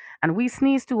Capitol and we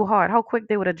sneeze too hard, how quick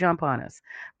they would have jumped on us.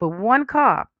 But one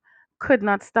cop could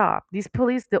not stop. These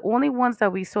police, the only ones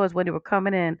that we saw is when they were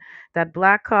coming in, that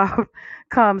black cop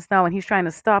comes now and he's trying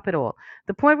to stop it all.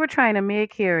 The point we're trying to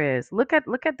make here is look at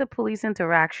the police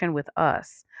interaction with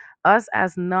us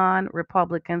as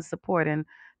non-Republicans supporting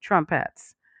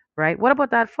Trumpets, right? What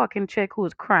about that fucking chick who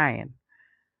was crying?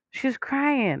 She's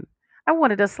crying. I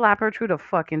wanted to slap her through the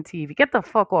fucking TV. Get the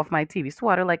fuck off my TV.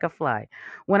 Swat her like a fly.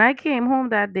 When I came home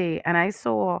that day and I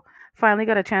finally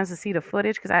got a chance to see the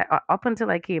footage, because up until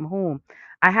I came home,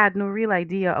 I had no real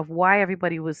idea of why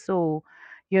everybody was so,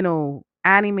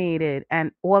 animated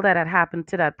and all that had happened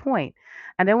to that point.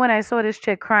 And then when I saw this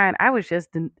chick crying, I was just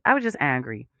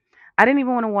angry. I didn't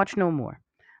even want to watch no more.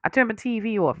 I turned my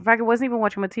TV off. In fact, I wasn't even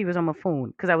watching my TV. It was on my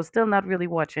phone because I was still not really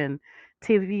watching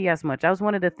TV as much. That was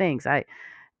one of the things.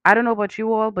 I don't know about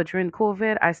you all, but during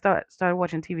COVID, I started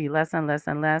watching TV less and less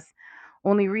and less.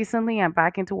 Only recently, I'm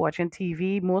back into watching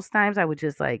TV. Most times, I would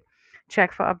just like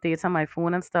check for updates on my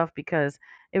phone and stuff because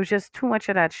it was just too much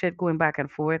of that shit going back and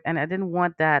forth, and I didn't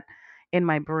want that in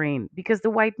my brain because the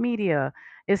white media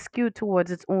is skewed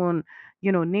towards its own,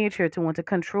 nature to want to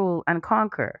control and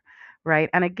conquer, right?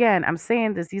 And again, I'm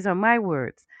saying this; these are my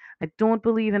words. I don't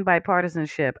believe in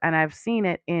bipartisanship, and I've seen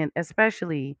it in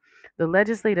especially the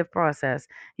legislative process.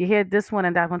 You hear this one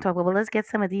and that one talk, well, let's get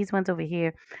some of these ones over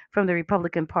here from the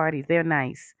Republican Party. They're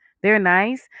nice. They're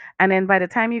nice. And then by the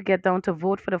time you get down to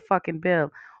vote for the fucking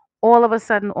bill, all of a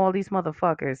sudden, all these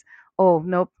motherfuckers, oh,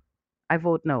 nope, I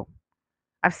vote no.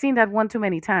 I've seen that one too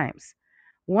many times.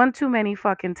 One too many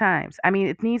fucking times. I mean,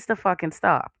 it needs to fucking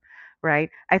stop, right?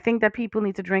 I think that people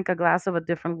need to drink a glass of a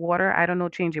different water. I don't know,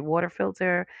 change your water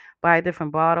filter, buy a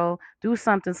different bottle, do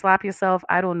something, slap yourself.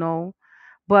 I don't know.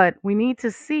 But we need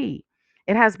to see.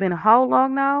 It has been how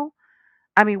long now?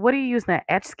 I mean, what are you using, an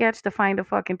etch sketch to find the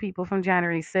fucking people from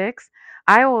January 6th?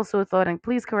 I also thought, and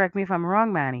please correct me if I'm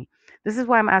wrong, Manny, this is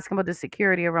why I'm asking about the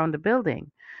security around the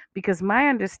building. Because my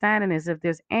understanding is if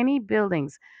there's any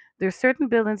buildings, there's certain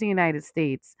buildings in the United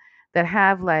States that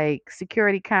have like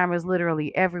security cameras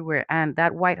literally everywhere, and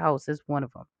that White House is one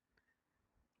of them.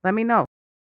 Let me know.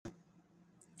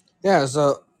 Yeah,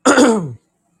 so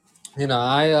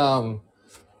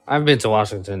I've been to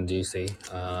Washington D.C.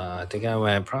 I think I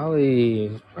went probably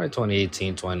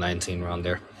 2018, 2019, around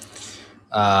there.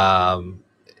 Um,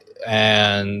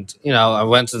 and I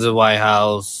went to the White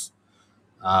House.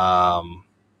 Um,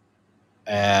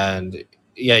 and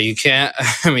yeah, you can't.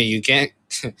 I mean, you can't.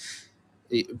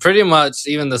 Pretty much,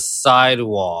 even the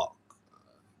sidewalk,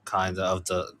 kind of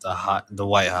the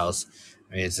White House.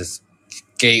 I mean, it's just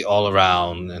gate all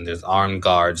around, and there's armed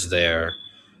guards there.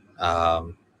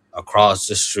 Um, Across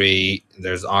the street,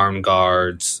 there's armed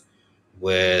guards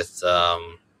with.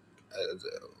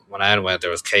 When I went, there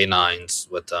was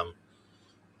K9s with them.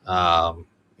 And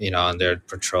they're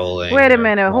patrolling, Wait a they're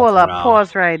minute, hold walking up, around.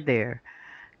 pause right there.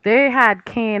 They had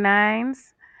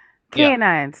canines. Yeah,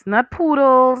 Canines, not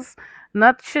poodles,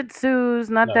 not Shih Tzus,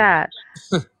 not no, that.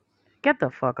 Get the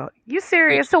fuck out. You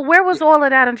serious? So where was all of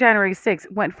that on January 6th?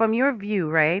 Went from your view,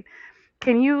 right?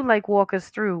 Can you like walk us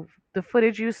through the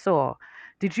footage you saw?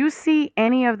 Did you see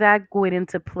any of that going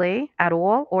into play at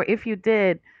all? Or if you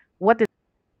did, what did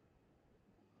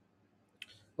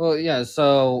well, yeah.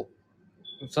 So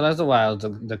that's a while.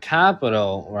 The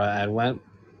Capitol, where I went,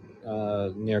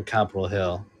 near Capitol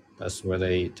Hill. That's where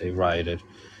they rioted.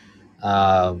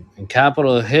 In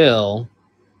Capitol Hill,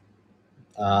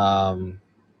 um,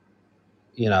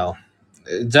 you know,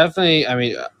 definitely. I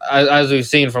mean, as we've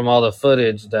seen from all the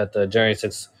footage that the January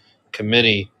 6th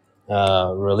committee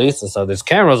released and stuff, there's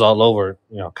cameras all over,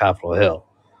 Capitol Hill,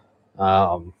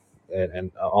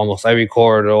 and almost every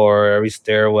corridor, every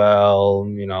stairwell,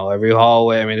 every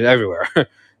hallway. I mean, everywhere.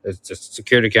 There's just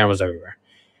security cameras everywhere.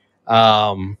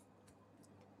 Um,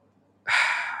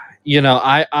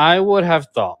 I would have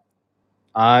thought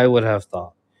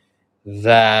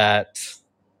that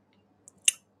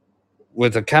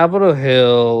with the Capitol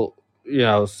Hill,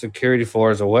 security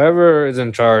force or whoever is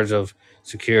in charge of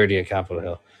security at Capitol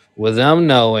Hill, with them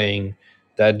knowing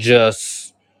that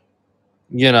just,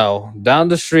 down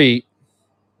the street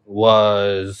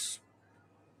was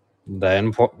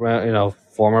then,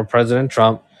 former President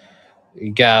Trump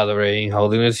gathering,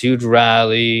 holding this huge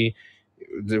rally.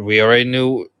 We already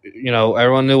knew,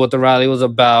 everyone knew what the rally was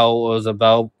about. It was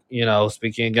about,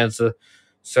 speaking against the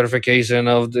certification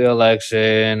of the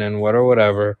election and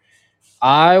whatever.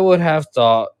 I would have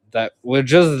thought that with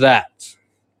just that,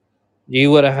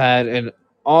 you would have had an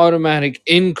automatic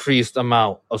increased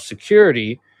amount of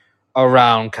security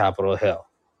around Capitol Hill,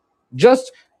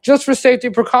 just just for safety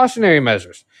precautionary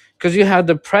measures, because you had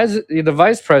the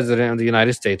vice president of the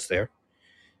United States there,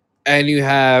 and you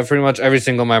have pretty much every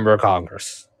single member of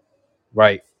Congress.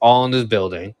 right? All in this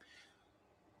building.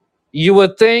 You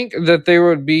would think that there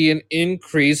would be an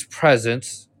increased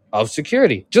presence of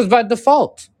security just by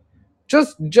default.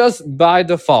 Just by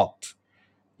default,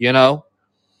 you know?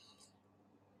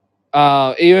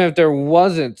 Even if there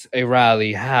wasn't a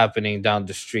rally happening down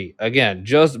the street. Again,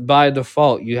 just by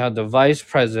default, you have the vice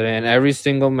president and every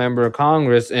single member of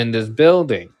Congress in this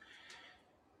building.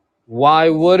 Why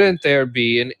wouldn't there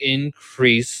be an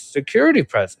increased security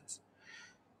presence?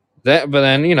 But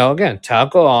then, again,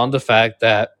 tackle on the fact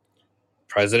that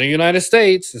President of the United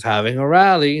States is having a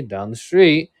rally down the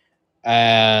street,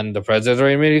 and the president's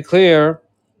already made it clear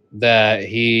that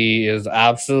he is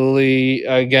absolutely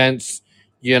against,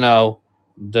 you know,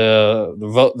 the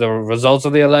results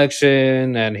of the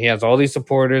election, and he has all these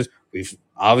supporters. We've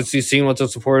obviously seen what the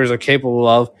supporters are capable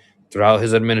of throughout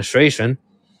his administration,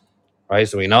 right?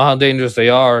 So we know how dangerous they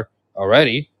are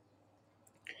already.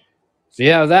 So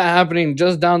you have that happening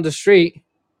just down the street,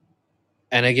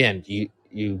 and again,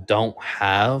 you don't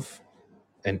have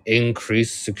an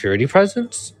increased security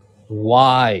presence.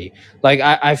 Why? Like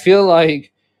I feel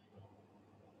like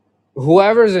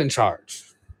whoever's in charge,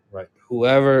 right?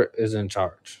 Whoever is in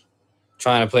charge,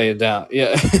 trying to play it down,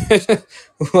 yeah.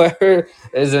 Whoever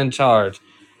is in charge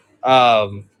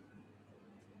um,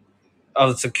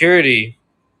 of security.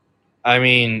 I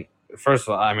mean, first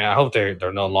of all, I mean, I hope they're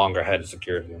no longer head of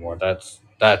security anymore.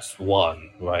 That's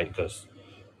one, right? Because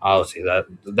obviously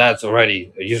that's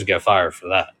already you should get fired for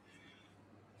that.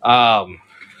 Um,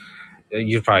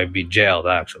 you'd probably be jailed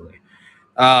actually.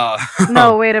 Uh,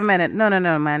 No, wait a minute. No, no,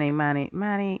 no,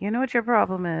 Manny. You know what your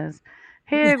problem is?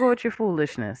 Here you go with your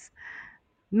foolishness.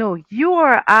 No, you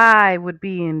or I would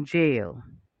be in jail.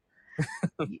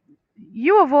 Y-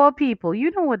 You of all people,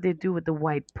 you know what they do with the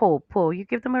white po. You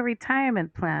give them a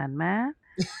retirement plan, man.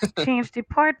 Change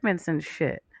departments and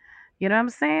shit. You know what I'm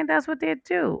saying? That's what they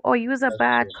do. Oh, you was a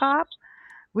bad cop?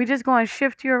 We just going to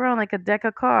shift you around like a deck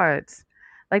of cards,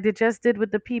 like they just did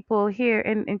with the people here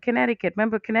in Connecticut.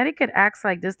 Remember, Connecticut acts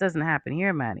like this doesn't happen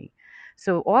here, Manny.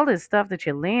 So all this stuff that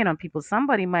you're laying on people,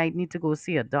 somebody might need to go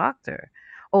see a doctor.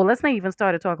 Oh, let's not even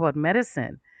start to talk about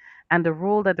medicine and the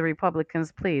role that the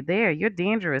Republicans played there. You're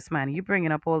dangerous, man. You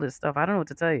bringing up all this stuff. I don't know what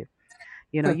to tell you.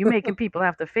 You making people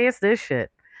have to face this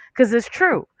shit because it's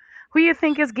true. Who you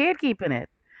think is gatekeeping it?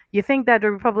 You think that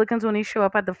the Republicans only show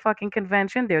up at the fucking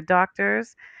convention? They're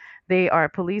doctors, they are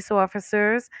police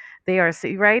officers. They are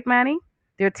right, Manny.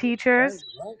 They're right, teachers.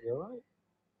 right, you're right.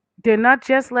 They're not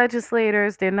just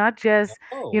legislators. They're not just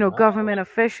Oh no, government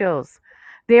officials.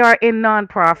 They are in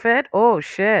nonprofit. Oh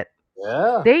shit.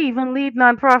 yeah, They even lead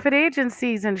nonprofit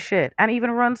agencies and shit, and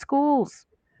even run schools.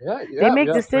 yeah, They yeah, make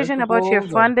yeah. decision about your Principals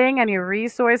and funding and your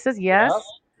resources. yeah, Yes,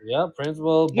 yeah.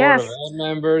 Principal, board of yes, ed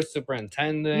members,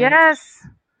 superintendent. yes.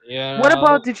 You What know,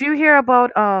 about? Did you hear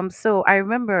about? So I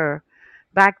remember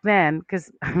back then,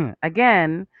 because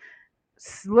again,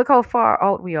 look how far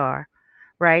out we are,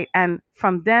 right? And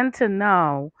from then to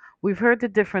now, we've heard the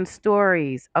different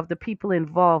stories of the people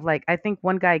involved. Like, I think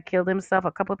one guy killed himself,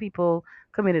 a couple of people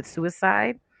committed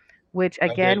suicide, which, I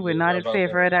did again, we're not hear in about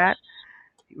favor that. of Yeah. that,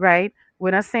 right?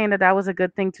 We're not saying that that was a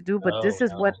good thing to do, but Oh this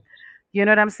is what, no. you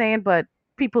know what I'm saying? But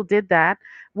people did that.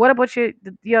 What about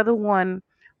the other one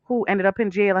who ended up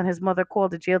in jail and his mother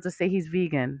called the jail to say he's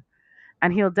vegan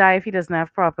and he'll die if he doesn't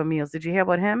have proper meals? Did you hear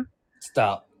about him?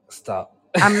 Stop. Stop.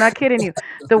 I'm not kidding you.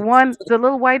 The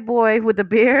little white boy with the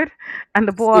beard and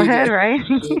the bald CJ. head, right?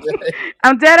 CJ.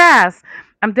 I'm dead ass.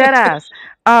 I'm dead ass.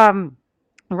 Um,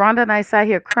 Rhonda and I sat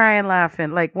here crying,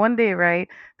 laughing. Like one day, right?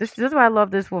 This is why I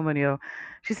love this woman, yo.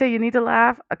 She said you need to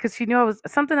laugh because she knew I was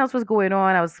something else was going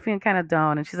on. I was feeling kind of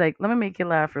down, and she's like, "Let me make you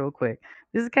laugh real quick."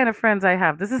 This is the kind of friends I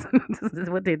have. This is this is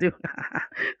what they do.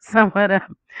 Some of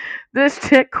them. This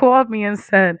chick called me and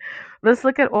said, "Let's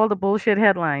look at all the bullshit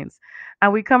headlines."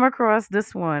 And we come across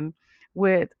this one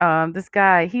with this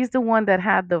guy. He's the one that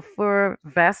had the fur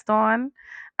vest on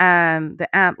and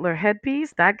the antler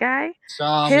headpiece. That guy.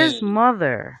 His Shaman.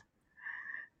 mother.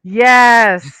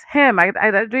 Yes, him. I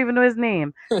don't even know his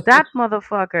name. That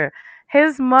motherfucker.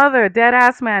 His mother, dead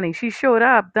ass Manny. She showed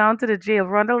up down to the jail.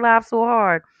 Rhonda laughed so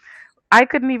hard. I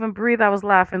couldn't even breathe. I was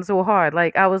laughing so hard.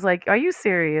 Like I was like, "Are you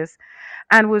serious?"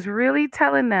 And was really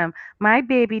telling them my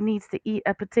baby needs to eat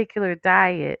a particular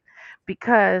diet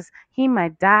because he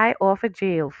might die off of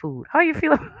jail food. How you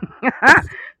feel?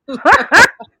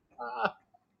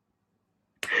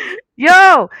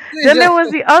 Yo, then there was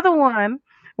CJ. the other one.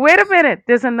 Wait a minute.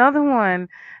 There's another one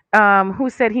who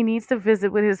said he needs to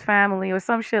visit with his family or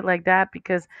some shit like that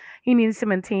because he needs to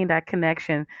maintain that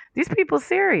connection. These people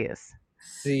serious.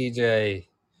 CJ.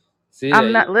 See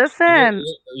I'm that not, listen,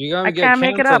 you're gonna I get can't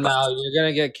make it canceled up. now. You're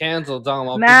gonna get canceled talking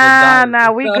about people Nah, dying.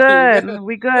 nah, we good.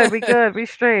 We good. We good. We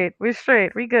straight. We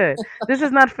straight. We good. This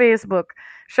is not Facebook.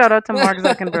 Shout out to Mark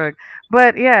Zuckerberg.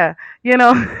 But yeah,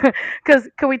 because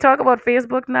can we talk about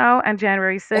Facebook now and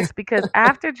January 6th? Because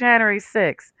after January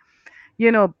 6th,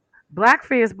 you know, Black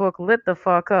Facebook lit the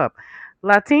fuck up.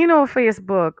 Latino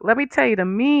Facebook, let me tell you, the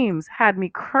memes had me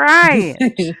crying.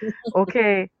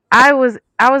 Okay, I was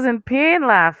in pain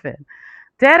laughing.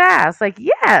 Dead ass. Like,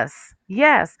 yes,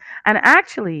 yes. And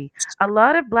actually, a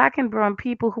lot of black and brown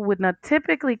people who would not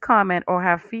typically comment or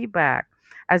have feedback,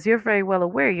 as you're very well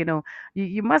aware, you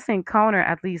must encounter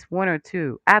at least one or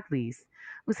two, at least,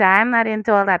 who say, I'm not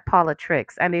into all that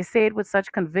politics. And they say it with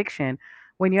such conviction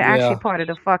when you're actually Yeah, part of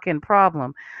the fucking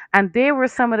problem. And they were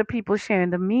some of the people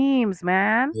sharing the memes,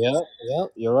 man. yeah, yeah.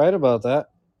 You're right about that.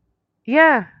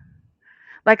 Yeah.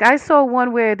 Like I saw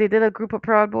one where they did a group of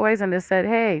Proud Boys and they said,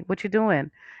 "Hey, what you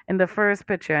doing?" In the first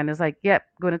picture, and it's like, "Yep,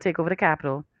 going to take over the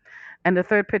Capitol." And the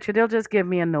third picture, they'll just give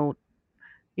me a note,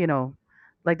 you know,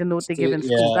 like the note they give See, in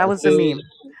school. yeah, That was the see, meme.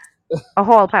 A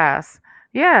hall pass.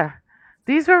 Yeah,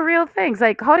 these were real things.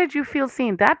 Like, how did you feel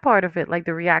seeing that part of it? Like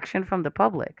the reaction from the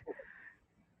public.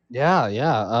 yeah,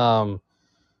 yeah.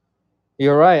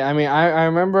 You're right. I mean, I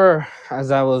remember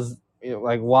as I was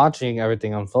like watching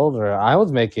everything unfold, I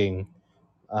was making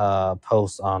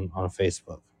posts on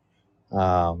Facebook.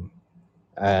 Um,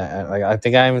 like I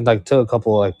think I even like took a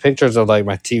couple like pictures of like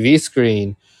my TV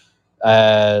screen,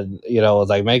 and was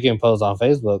like making posts on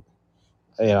Facebook,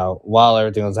 while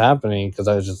everything was happening because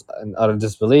I was just in utter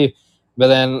disbelief. But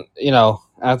then,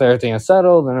 after everything had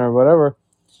settled and or whatever,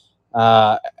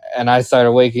 uh, and I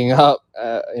started waking up.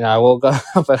 I woke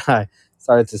up and I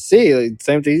started to see like,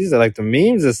 same thing you said, like the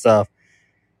memes and stuff.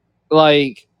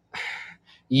 Like,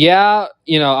 yeah,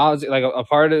 I was like a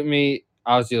part of me,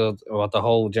 obviously, about the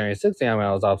whole January 6th thing. I mean,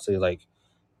 I was obviously like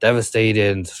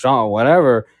devastated and strong,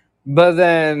 whatever. But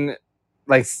then,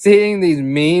 like seeing these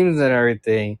memes and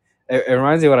everything, it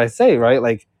reminds me of what I say, right?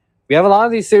 Like, we have a lot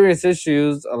of these serious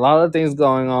issues, a lot of things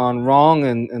going on wrong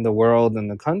in the world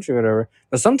and the country, whatever.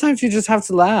 But sometimes you just have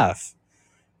to laugh.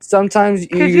 Sometimes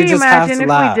Could you you just have imagine to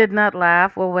if we laugh, did not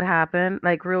laugh? What would happen?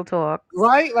 Like real talk.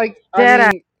 right? Like, I Dead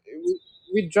ass.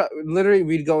 mean, literally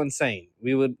we'd go insane.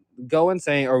 We would go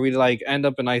insane, or we'd like end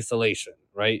up in isolation,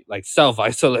 right? Like self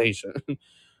isolation,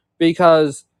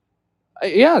 because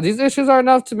yeah, these issues are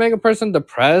enough to make a person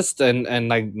depressed and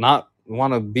like not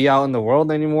want to be out in the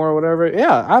world anymore or whatever.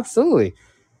 Yeah, absolutely.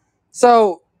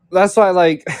 So that's why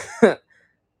like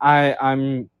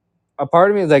I'm a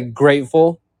part of me is like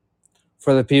grateful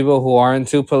for the people who aren't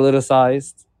too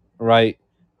politicized, right?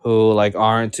 Who like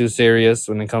aren't too serious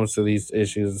when it comes to these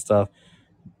issues and stuff.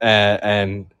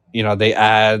 And they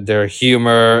add their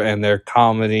humor and their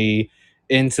comedy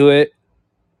into it,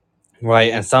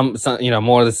 right? And some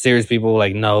more of the serious people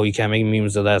like, no, you can't make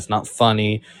memes of that. It's not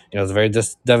funny. It's a very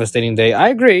devastating day. I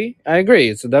agree.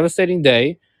 It's a devastating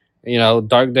day.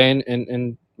 Dark day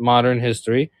in modern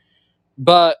history.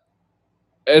 But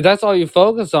if that's all you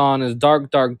focus on is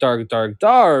dark, dark, dark, dark,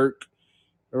 dark,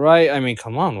 right? I mean,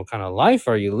 come on, what kind of life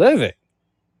are you living?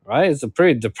 Right? It's a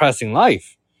pretty depressing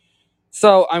life.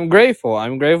 So I'm grateful.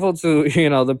 I'm grateful to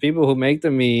the people who make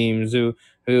the memes,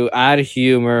 who add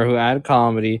humor, who add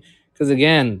comedy. Because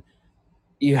again,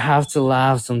 you have to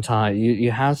laugh sometimes.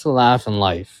 You have to laugh in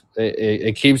life.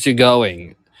 It keeps you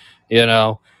going, you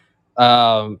know.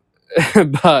 Um,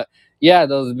 but yeah,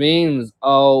 those memes.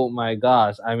 Oh my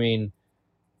gosh! I mean,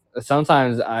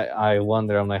 sometimes I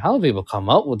wonder. I'm like, how do people come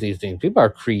up with these things? People are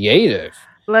creative.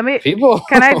 Let me. People,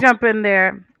 Can I jump in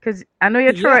there? Because I know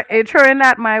yeah, you're throwing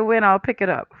that my way, and I'll pick it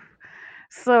up.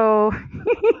 So,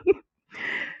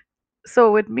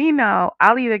 so with me now,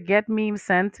 I'll either get memes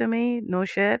sent to me, no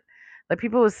shit. Like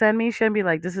people will send me shit and be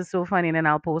like, "This is so funny," and then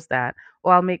I'll post that,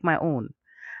 or I'll make my own.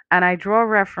 And I draw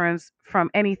reference from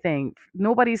anything.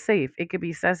 Nobody's safe. It could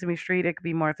be Sesame Street. It could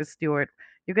be Martha Stewart.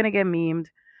 You're gonna get memed.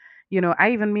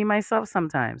 I even meme myself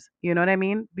sometimes. You know what I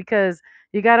mean? Because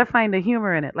you gotta find the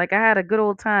humor in it. Like I had a good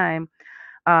old time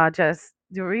just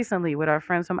recently with our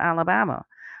friends from Alabama.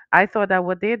 I thought that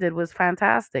what they did was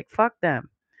fantastic. Fuck them.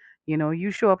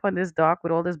 You show up on this dock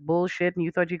with all this bullshit and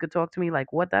you thought you could talk to me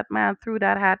like what that man threw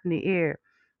that hat in the air,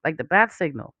 like the bat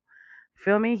signal.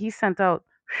 Feel me? He sent out,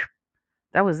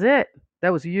 that was it.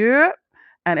 That was yeah.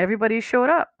 And everybody showed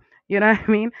up. You know what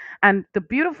I mean? And the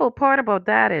beautiful part about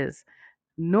that is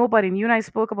nobody, and you and I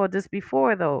spoke about this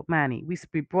before though, Manny. We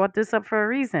brought this up for a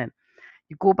reason.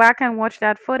 You go back and watch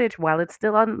that footage while it's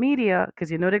still on media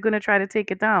because you know they're going to try to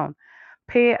take it down.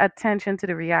 Pay attention to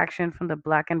the reaction from the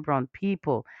black and brown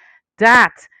people.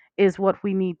 That is what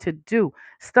we need to do.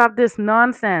 Stop this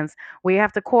nonsense. We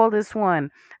have to call this one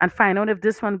and find out if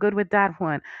this one good with that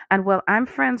one. And well, I'm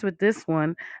friends with this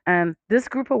one, and this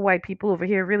group of white people over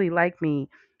here really like me.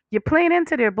 You're playing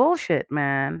into their bullshit,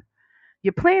 man.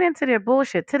 You're playing into their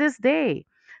bullshit. To this day,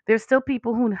 there's still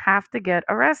people who have to get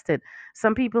arrested.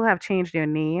 Some people have changed their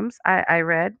names. I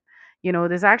read,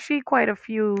 there's actually quite a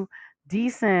few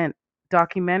decent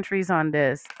documentaries on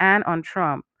this and on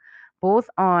Trump, both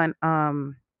on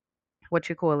what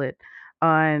you call it,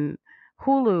 on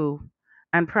Hulu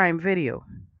and Prime Video.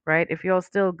 Right? If you're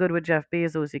still good with Jeff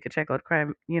Bezos, you could check out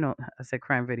Crime. I said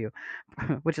Crime Video,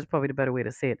 which is probably the better way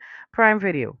to say it. Prime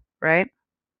Video, right?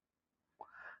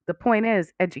 The point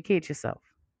is, educate yourself.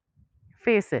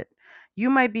 Face it. You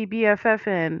might be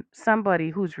BFFing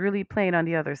somebody who's really playing on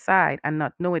the other side and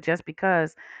not know it just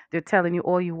because they're telling you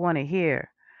all you want to hear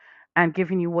and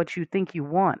giving you what you think you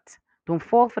want. Don't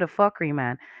fall for the fuckery,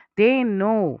 man. They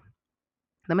know.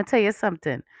 Let me tell you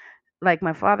something. Like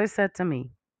my father said to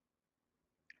me,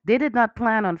 they did not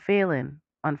plan on failing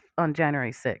on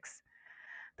January 6th.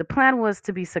 The plan was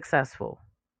to be successful.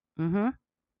 hmm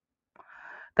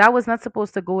That was not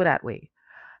supposed to go that way.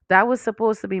 That was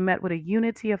supposed to be met with a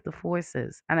unity of the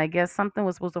forces. And I guess something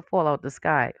was supposed to fall out the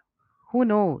sky. Who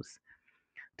knows?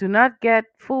 Do not get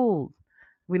fooled.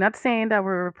 We're not saying that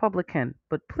we're Republican,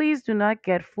 but please do not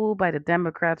get fooled by the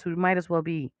Democrats who might as well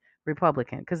be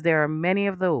Republican, because there are many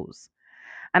of those.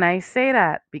 And I say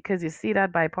that because you see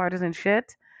that bipartisan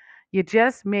shit, you're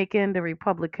just making the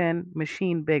Republican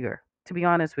machine bigger, to be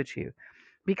honest with you.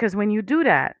 Because when you do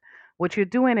that, what you're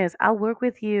doing is, I'll work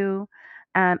with you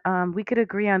and we could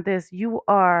agree on this.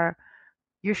 You're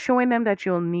showing them that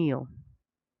you'll kneel.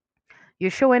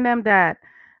 You're showing them that,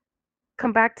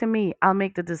 come back to me, I'll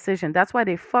make the decision. That's why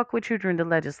they fuck with you during the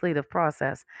legislative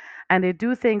process. And they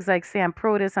do things like say, I'm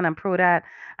pro this and I'm pro that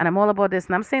and I'm all about this.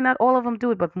 And I'm saying not all of them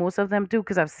do it, but most of them do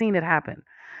because I've seen it happen.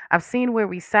 I've seen where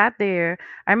we sat there.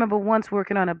 I remember once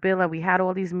working on a bill and we had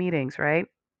all these meetings, right?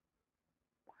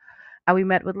 And we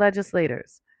met with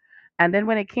legislators. And then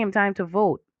when it came time to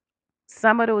vote,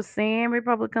 some of those same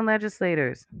Republican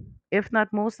legislators, if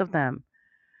not most of them,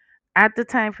 at the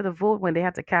time for the vote, when they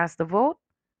had to cast the vote,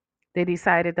 they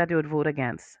decided that they would vote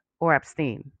against or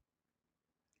abstain.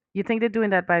 You think they're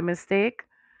doing that by mistake?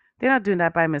 They're not doing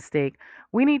that by mistake.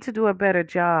 We need to do a better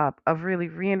job of really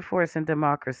reinforcing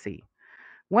democracy.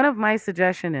 One of my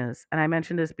suggestions is, and I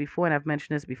mentioned this before, and I've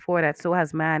mentioned this before, that so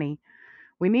has Manny,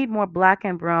 we need more black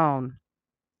and brown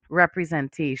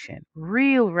representation,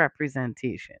 real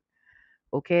representation.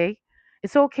 Okay?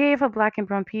 It's okay for black and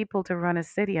brown people to run a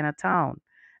city and a town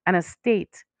and a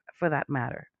state for that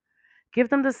matter. Give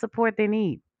them the support they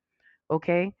need.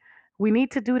 Okay? We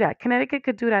need to do that. Connecticut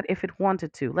could do that if it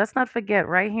wanted to. Let's not forget,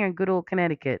 right here in good old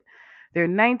Connecticut, there are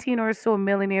 19 or so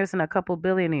millionaires and a couple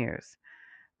billionaires,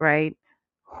 right?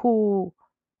 Who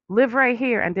live right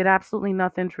here and did absolutely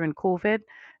nothing during COVID.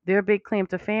 Their big claim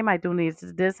to fame, I donate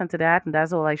to this and to that, and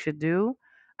that's all I should do.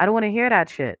 I don't want to hear that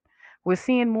shit. We're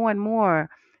seeing more and more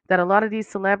that a lot of these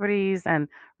celebrities and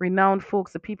renowned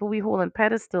folks, the people we hold on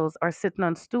pedestals, are sitting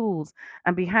on stools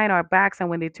and behind our backs. And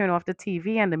when they turn off the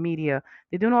TV and the media,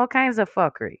 they're doing all kinds of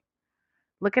fuckery.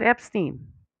 Look at Epstein.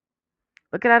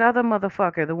 Look at that other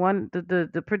motherfucker, the one,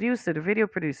 the producer, the video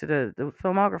producer, the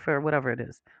filmographer, or whatever it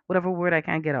is, whatever word I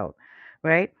can't get out,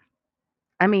 right?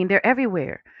 I mean, they're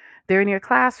everywhere. They're in your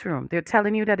classroom. They're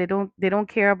telling you that they don't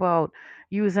care about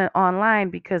using online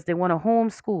because they want to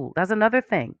homeschool. That's another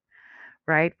thing,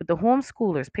 right? But the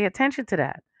homeschoolers, pay attention to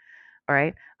that. All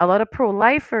right. A lot of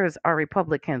pro-lifers are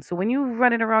Republicans. So when you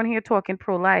running around here talking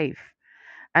pro-life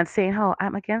and saying, "Oh,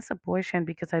 I'm against abortion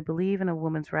because I believe in a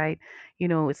woman's right,"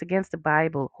 it's against the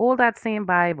Bible. Hold that same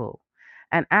Bible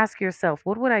and ask yourself,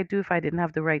 what would I do if I didn't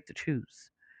have the right to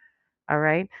choose? All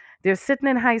right. They're sitting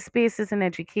in high spaces in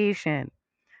education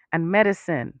and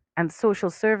medicine and social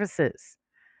services.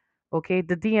 Okay,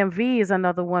 the DMV is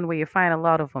another one where you find a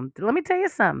lot of them. Let me tell you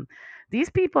something. These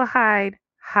people hide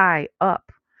high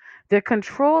up. They're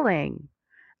controlling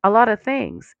a lot of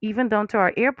things, even down to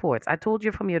our airports. I told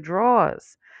you, from your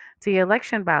drawers to your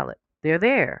election ballot, they're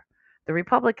there. The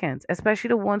Republicans, especially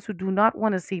the ones who do not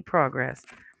want to see progress,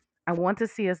 I want to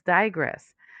see us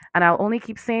digress. And I'll only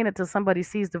keep saying it till somebody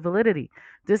sees the validity.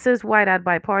 This is why that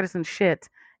bipartisan shit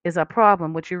is a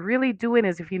problem. What you're really doing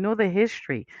is, if you know the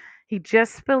history, he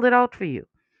just spilled it out for you,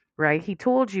 right? He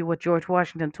told you what George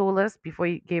Washington told us before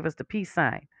he gave us the peace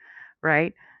sign,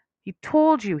 right? He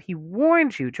told you, he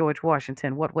warned you, George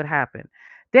Washington, what would happen.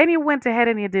 Then you went ahead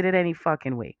and you did it any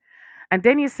fucking way. And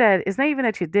then you said, it's not even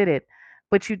that you did it,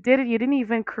 but you did it. You didn't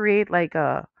even create like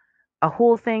a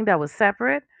whole thing that was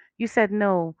separate. You said,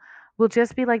 no, We'll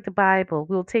just be like the Bible.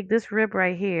 We'll take this rib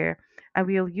right here and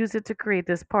we'll use it to create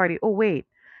this party. Oh, wait,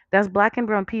 that's black and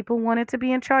brown people wanted to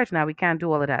be in charge. Now we can't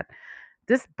do all of that.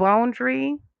 This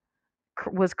boundary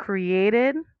was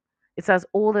created. It's as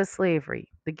old as slavery.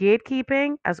 The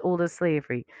gatekeeping, as old as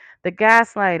slavery. The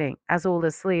gaslighting, as old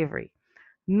as slavery.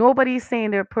 Nobody's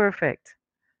saying they're perfect.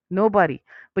 Nobody.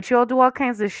 But y'all do all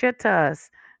kinds of shit to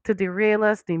us to derail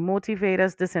us, demotivate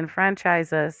us,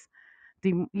 disenfranchise us,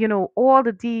 all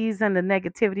the D's and the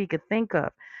negativity you could think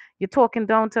of. You're talking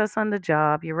down to us on the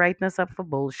job. You're writing us up for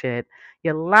bullshit.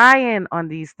 You're lying on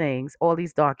these things, all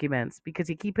these documents, because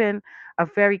you're keeping a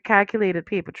very calculated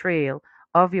paper trail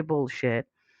of your bullshit.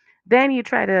 Then you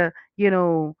try to,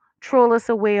 troll us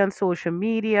away on social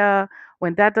media.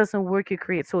 When that doesn't work, you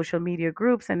create social media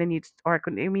groups, and then you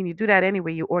do that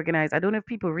anyway. You organize. I don't know if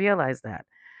people realize that.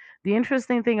 The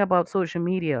interesting thing about social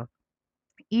media,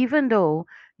 even though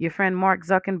your friend Mark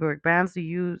Zuckerberg bans the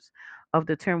use of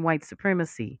the term white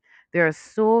supremacy, there are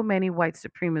so many white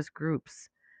supremacist groups,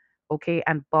 okay,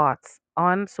 and bots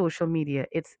on social media.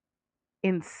 It's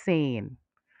insane.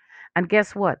 And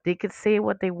guess what? They could say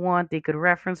what they want, they could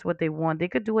reference what they want, they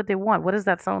could do what they want. What does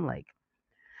that sound like?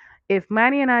 If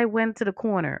Manny and I went to the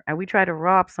corner and we try to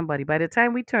rob somebody, by the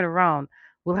time we turn around,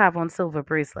 we'll have on silver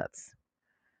bracelets.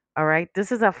 All right?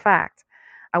 This is a fact.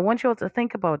 I want you all to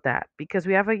think about that because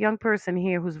we have a young person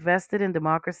here who's vested in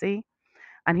democracy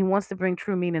and he wants to bring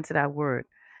true meaning to that word.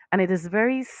 And it is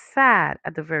very sad,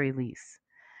 at the very least,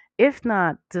 if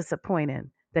not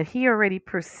disappointing, that he already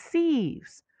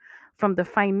perceives from the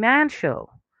financial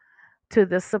to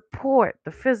the support,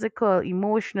 the physical,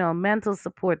 emotional, mental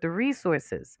support, the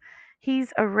resources,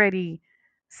 he's already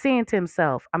saying to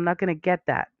himself, I'm not going to get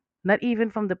that. Not even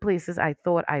from the places I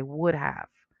thought I would have.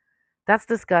 That's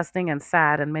disgusting and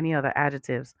sad and many other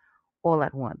adjectives all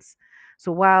at once.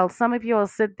 So while some of you all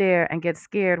sit there and get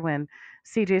scared when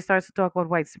CJ starts to talk about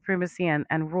white supremacy and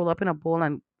roll up in a ball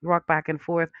and rock back and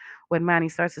forth when Manny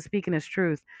starts to speak in his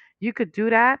truth, you could do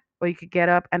that or you could get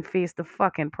up and face the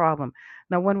fucking problem.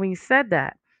 Now, when we said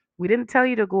that, we didn't tell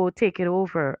you to go take it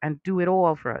over and do it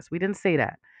all for us. We didn't say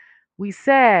that. We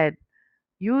said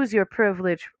use your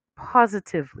privilege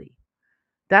positively.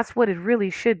 That's what it really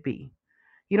should be.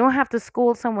 You don't have to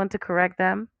scold someone to correct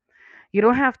them. You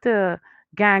don't have to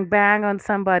gang bang on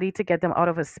somebody to get them out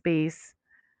of a space,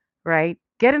 right?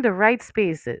 Get in the right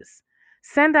spaces.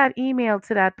 Send that email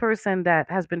to that person that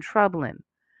has been troubling.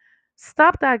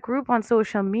 Stop that group on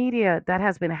social media that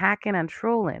has been hacking and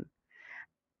trolling.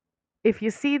 If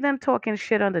you see them talking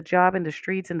shit on the job in the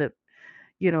streets in the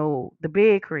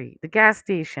bakery, the gas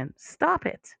station, stop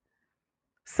it.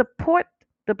 Support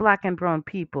the black and brown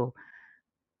people.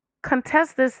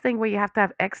 Contest this thing where you have to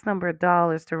have X number of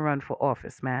dollars to run for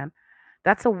office, man.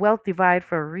 That's a wealth divide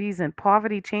for a reason.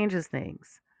 Poverty changes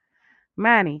things.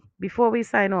 Manny, before we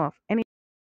sign off, any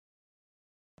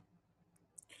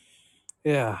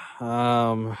Yeah.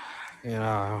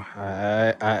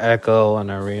 I echo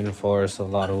and I reinforce a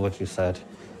lot of what you said.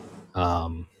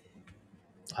 Um,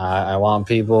 I want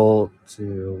people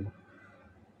to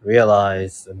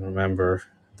realize and remember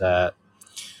that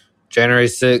January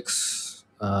 6th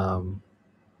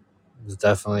is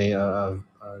definitely a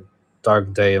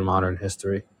dark day in modern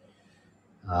history.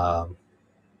 Um,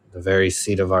 the very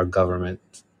seat of our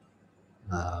government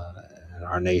uh, and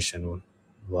our nation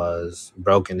was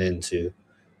broken into,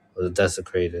 was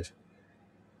desecrated.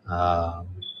 Um,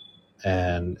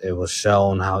 and it was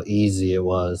shown how easy it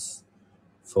was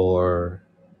for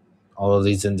all of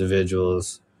these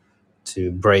individuals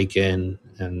to break in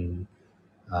and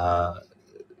uh,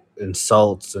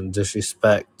 insult and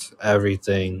disrespect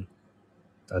everything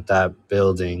that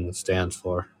building stands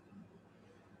for.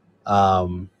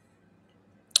 Um,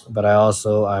 but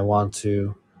I want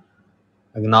to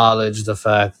acknowledge the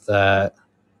fact that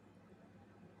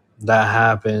that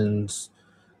happens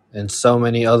in so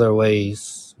many other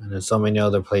ways and in so many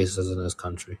other places in this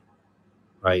country,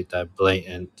 right? That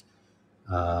blatant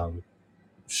um,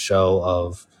 show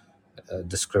of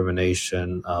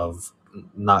discrimination, of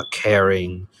not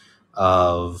caring,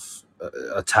 of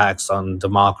attacks on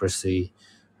democracy,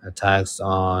 attacks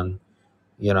on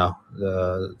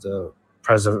the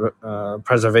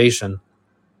preservation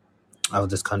of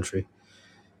this country.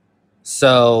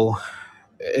 So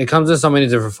it comes in so many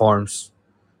different forms.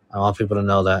 I want people to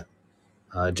know that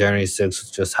January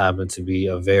 6th just happened to be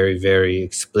a very, very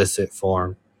explicit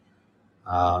form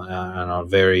on a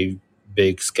very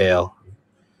big scale.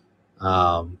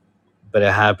 But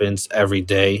it happens every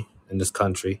day in this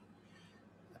country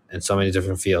in so many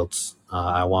different fields.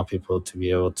 I want people to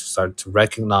be able to start to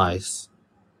recognize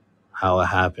how it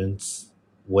happens,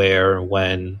 where,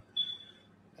 when,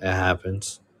 it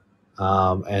happens,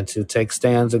 and to take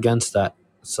stands against that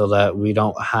so that we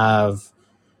don't have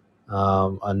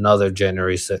another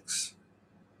January 6th,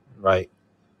 right?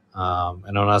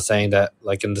 And I'm not saying that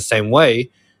like in the same way,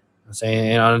 I'm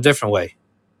saying in a different way.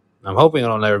 I'm hoping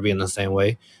it'll never be in the same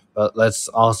way, but let's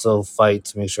also fight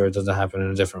to make sure it doesn't happen in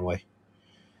a different way.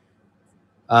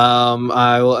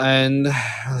 I will end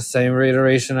the same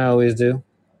reiteration I always do.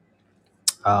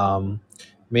 Um,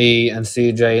 Me and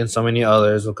CJ and so many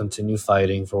others will continue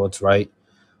fighting for what's right.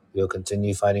 We'll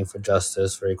continue fighting for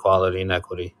justice, for equality, and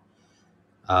equity.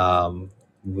 Um,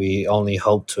 we only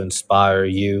hope to inspire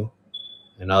you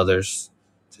and others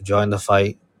to join the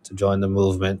fight, to join the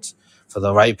movement for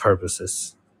the right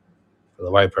purposes. For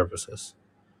the right purposes,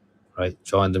 right?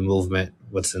 Join the movement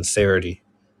with sincerity.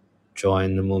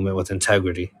 Join the movement with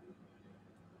integrity,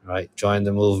 right? Join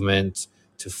the movement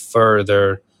to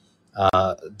further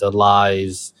the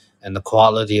lives and the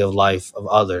quality of life of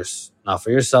others, not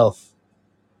for yourself,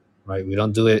 right? We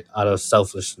don't do it out of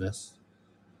selfishness.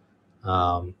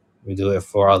 We do it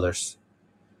for others.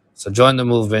 So join the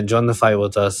movement, join the fight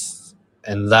with us,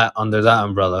 and that under that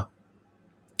umbrella,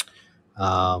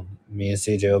 me and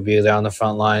CJ will be there on the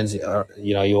front lines.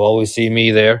 You always see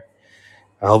me there.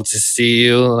 I hope to see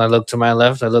you. And I look to my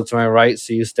left, I look to my right,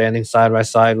 see you standing side by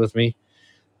side with me.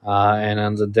 And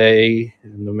on the day,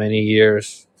 in the many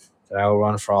years that I will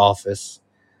run for office,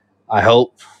 I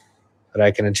hope that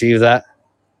I can achieve that.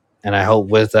 And I hope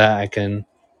with that I can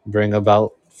bring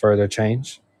about further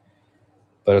change.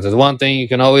 But if there's one thing you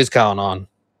can always count on,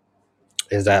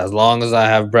 is that as long as I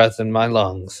have breath in my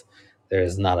lungs, there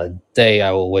is not a day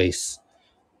I will waste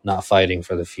not fighting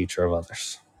for the future of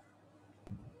others.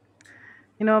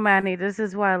 Manny, this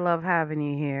is why I love having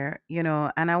you here,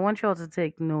 and I want you all to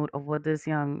take note of what this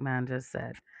young man just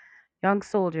said. Young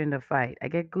soldier in the fight. I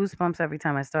get goosebumps every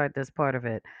time I start this part of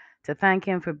it. To thank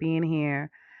him for being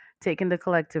here, taking the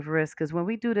collective risk. Because when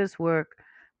we do this work,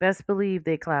 best believe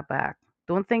they clap back.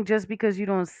 Don't think just because you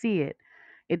don't see it,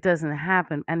 it doesn't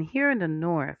happen. And here in the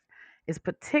North is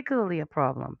particularly a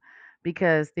problem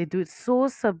because they do it so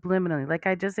subliminally. Like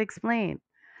I just explained,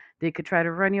 they could try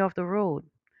to run you off the road,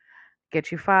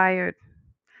 get you fired,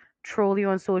 troll you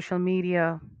on social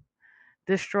media,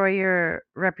 destroy your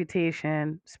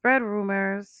reputation, spread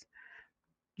rumors,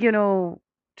 you know,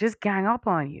 just gang up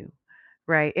on you,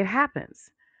 right? It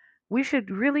happens. We should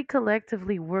really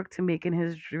collectively work to making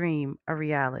his dream a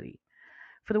reality.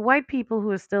 For the white people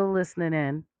who are still listening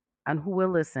in and who will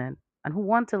listen and who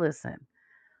want to listen,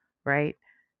 right?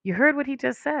 You heard what he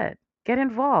just said. Get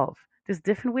involved. There's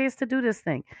different ways to do this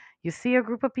thing. You see a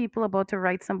group of people about to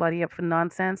write somebody up for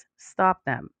nonsense, stop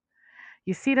them.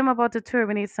 You see them about to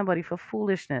terminate somebody for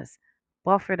foolishness,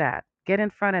 buffer that. Get in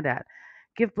front of that.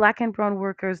 Give black and brown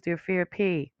workers their fair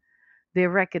pay, their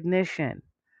recognition,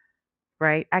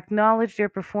 right? Acknowledge their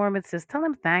performances. Tell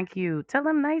them thank you. Tell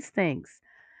them nice things.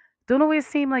 Don't always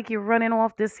seem like you're running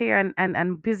off this here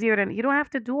and busier than you don't have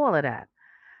to do all of that,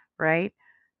 right?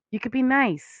 You could be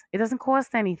nice. It doesn't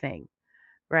cost anything,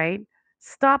 right?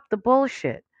 Stop the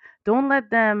bullshit. Don't let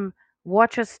them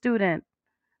watch a student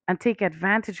and take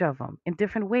advantage of them in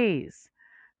different ways,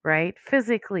 right?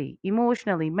 Physically,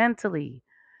 emotionally, mentally,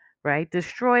 right?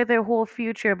 Destroy their whole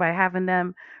future by having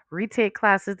them retake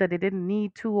classes that they didn't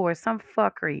need to or some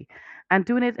fuckery and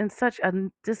doing it in such a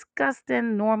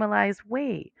disgusting, normalized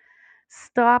way.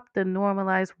 Stop the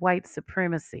normalized white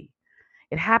supremacy.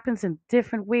 It happens in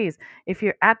different ways. If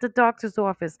you're at the doctor's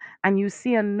office and you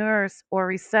see a nurse or a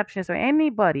receptionist or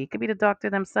anybody, it could be the doctor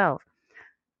themselves,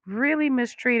 really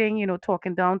mistreating,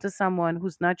 talking down to someone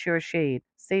who's not your shade,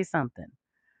 say something.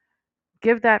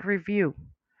 Give that review.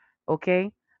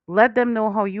 Okay, let them know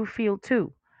how you feel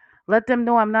too. Let them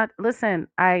know I'm not, listen,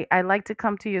 I like to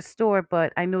come to your store,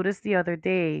 but I noticed the other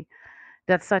day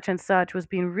that such and such was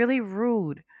being really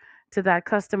rude to that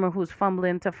customer who's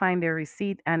fumbling to find their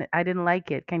receipt and I didn't like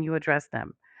it. Can you address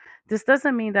them? This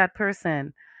doesn't mean that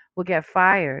person will get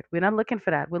fired. We're not looking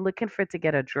for that. We're looking for it to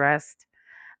get addressed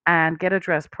and get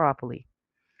addressed properly.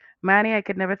 Manny, I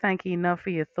could never thank you enough for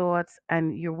your thoughts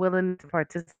and your willingness to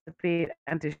participate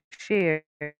and to share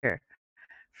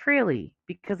freely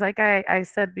because like I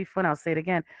said before and I'll say it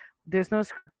again, there's no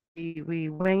script. We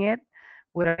wing it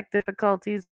with our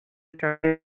difficulties, with our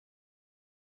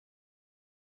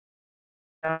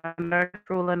under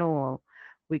control and all.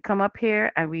 We come up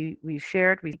here and we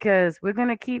share it because we're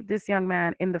gonna keep this young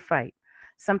man in the fight.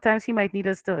 Sometimes he might need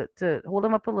us to hold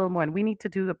him up a little more and we need to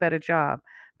do a better job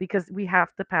because we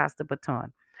have to pass the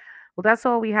baton. Well, that's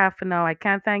all we have for now. I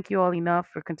can't thank you all enough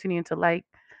for continuing to like,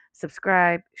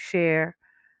 subscribe, share.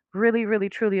 Really, really,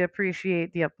 truly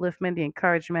appreciate the upliftment, the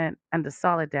encouragement, and the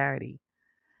solidarity.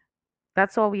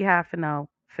 That's all we have for now.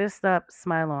 Fist up,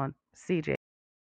 smile on. CJ.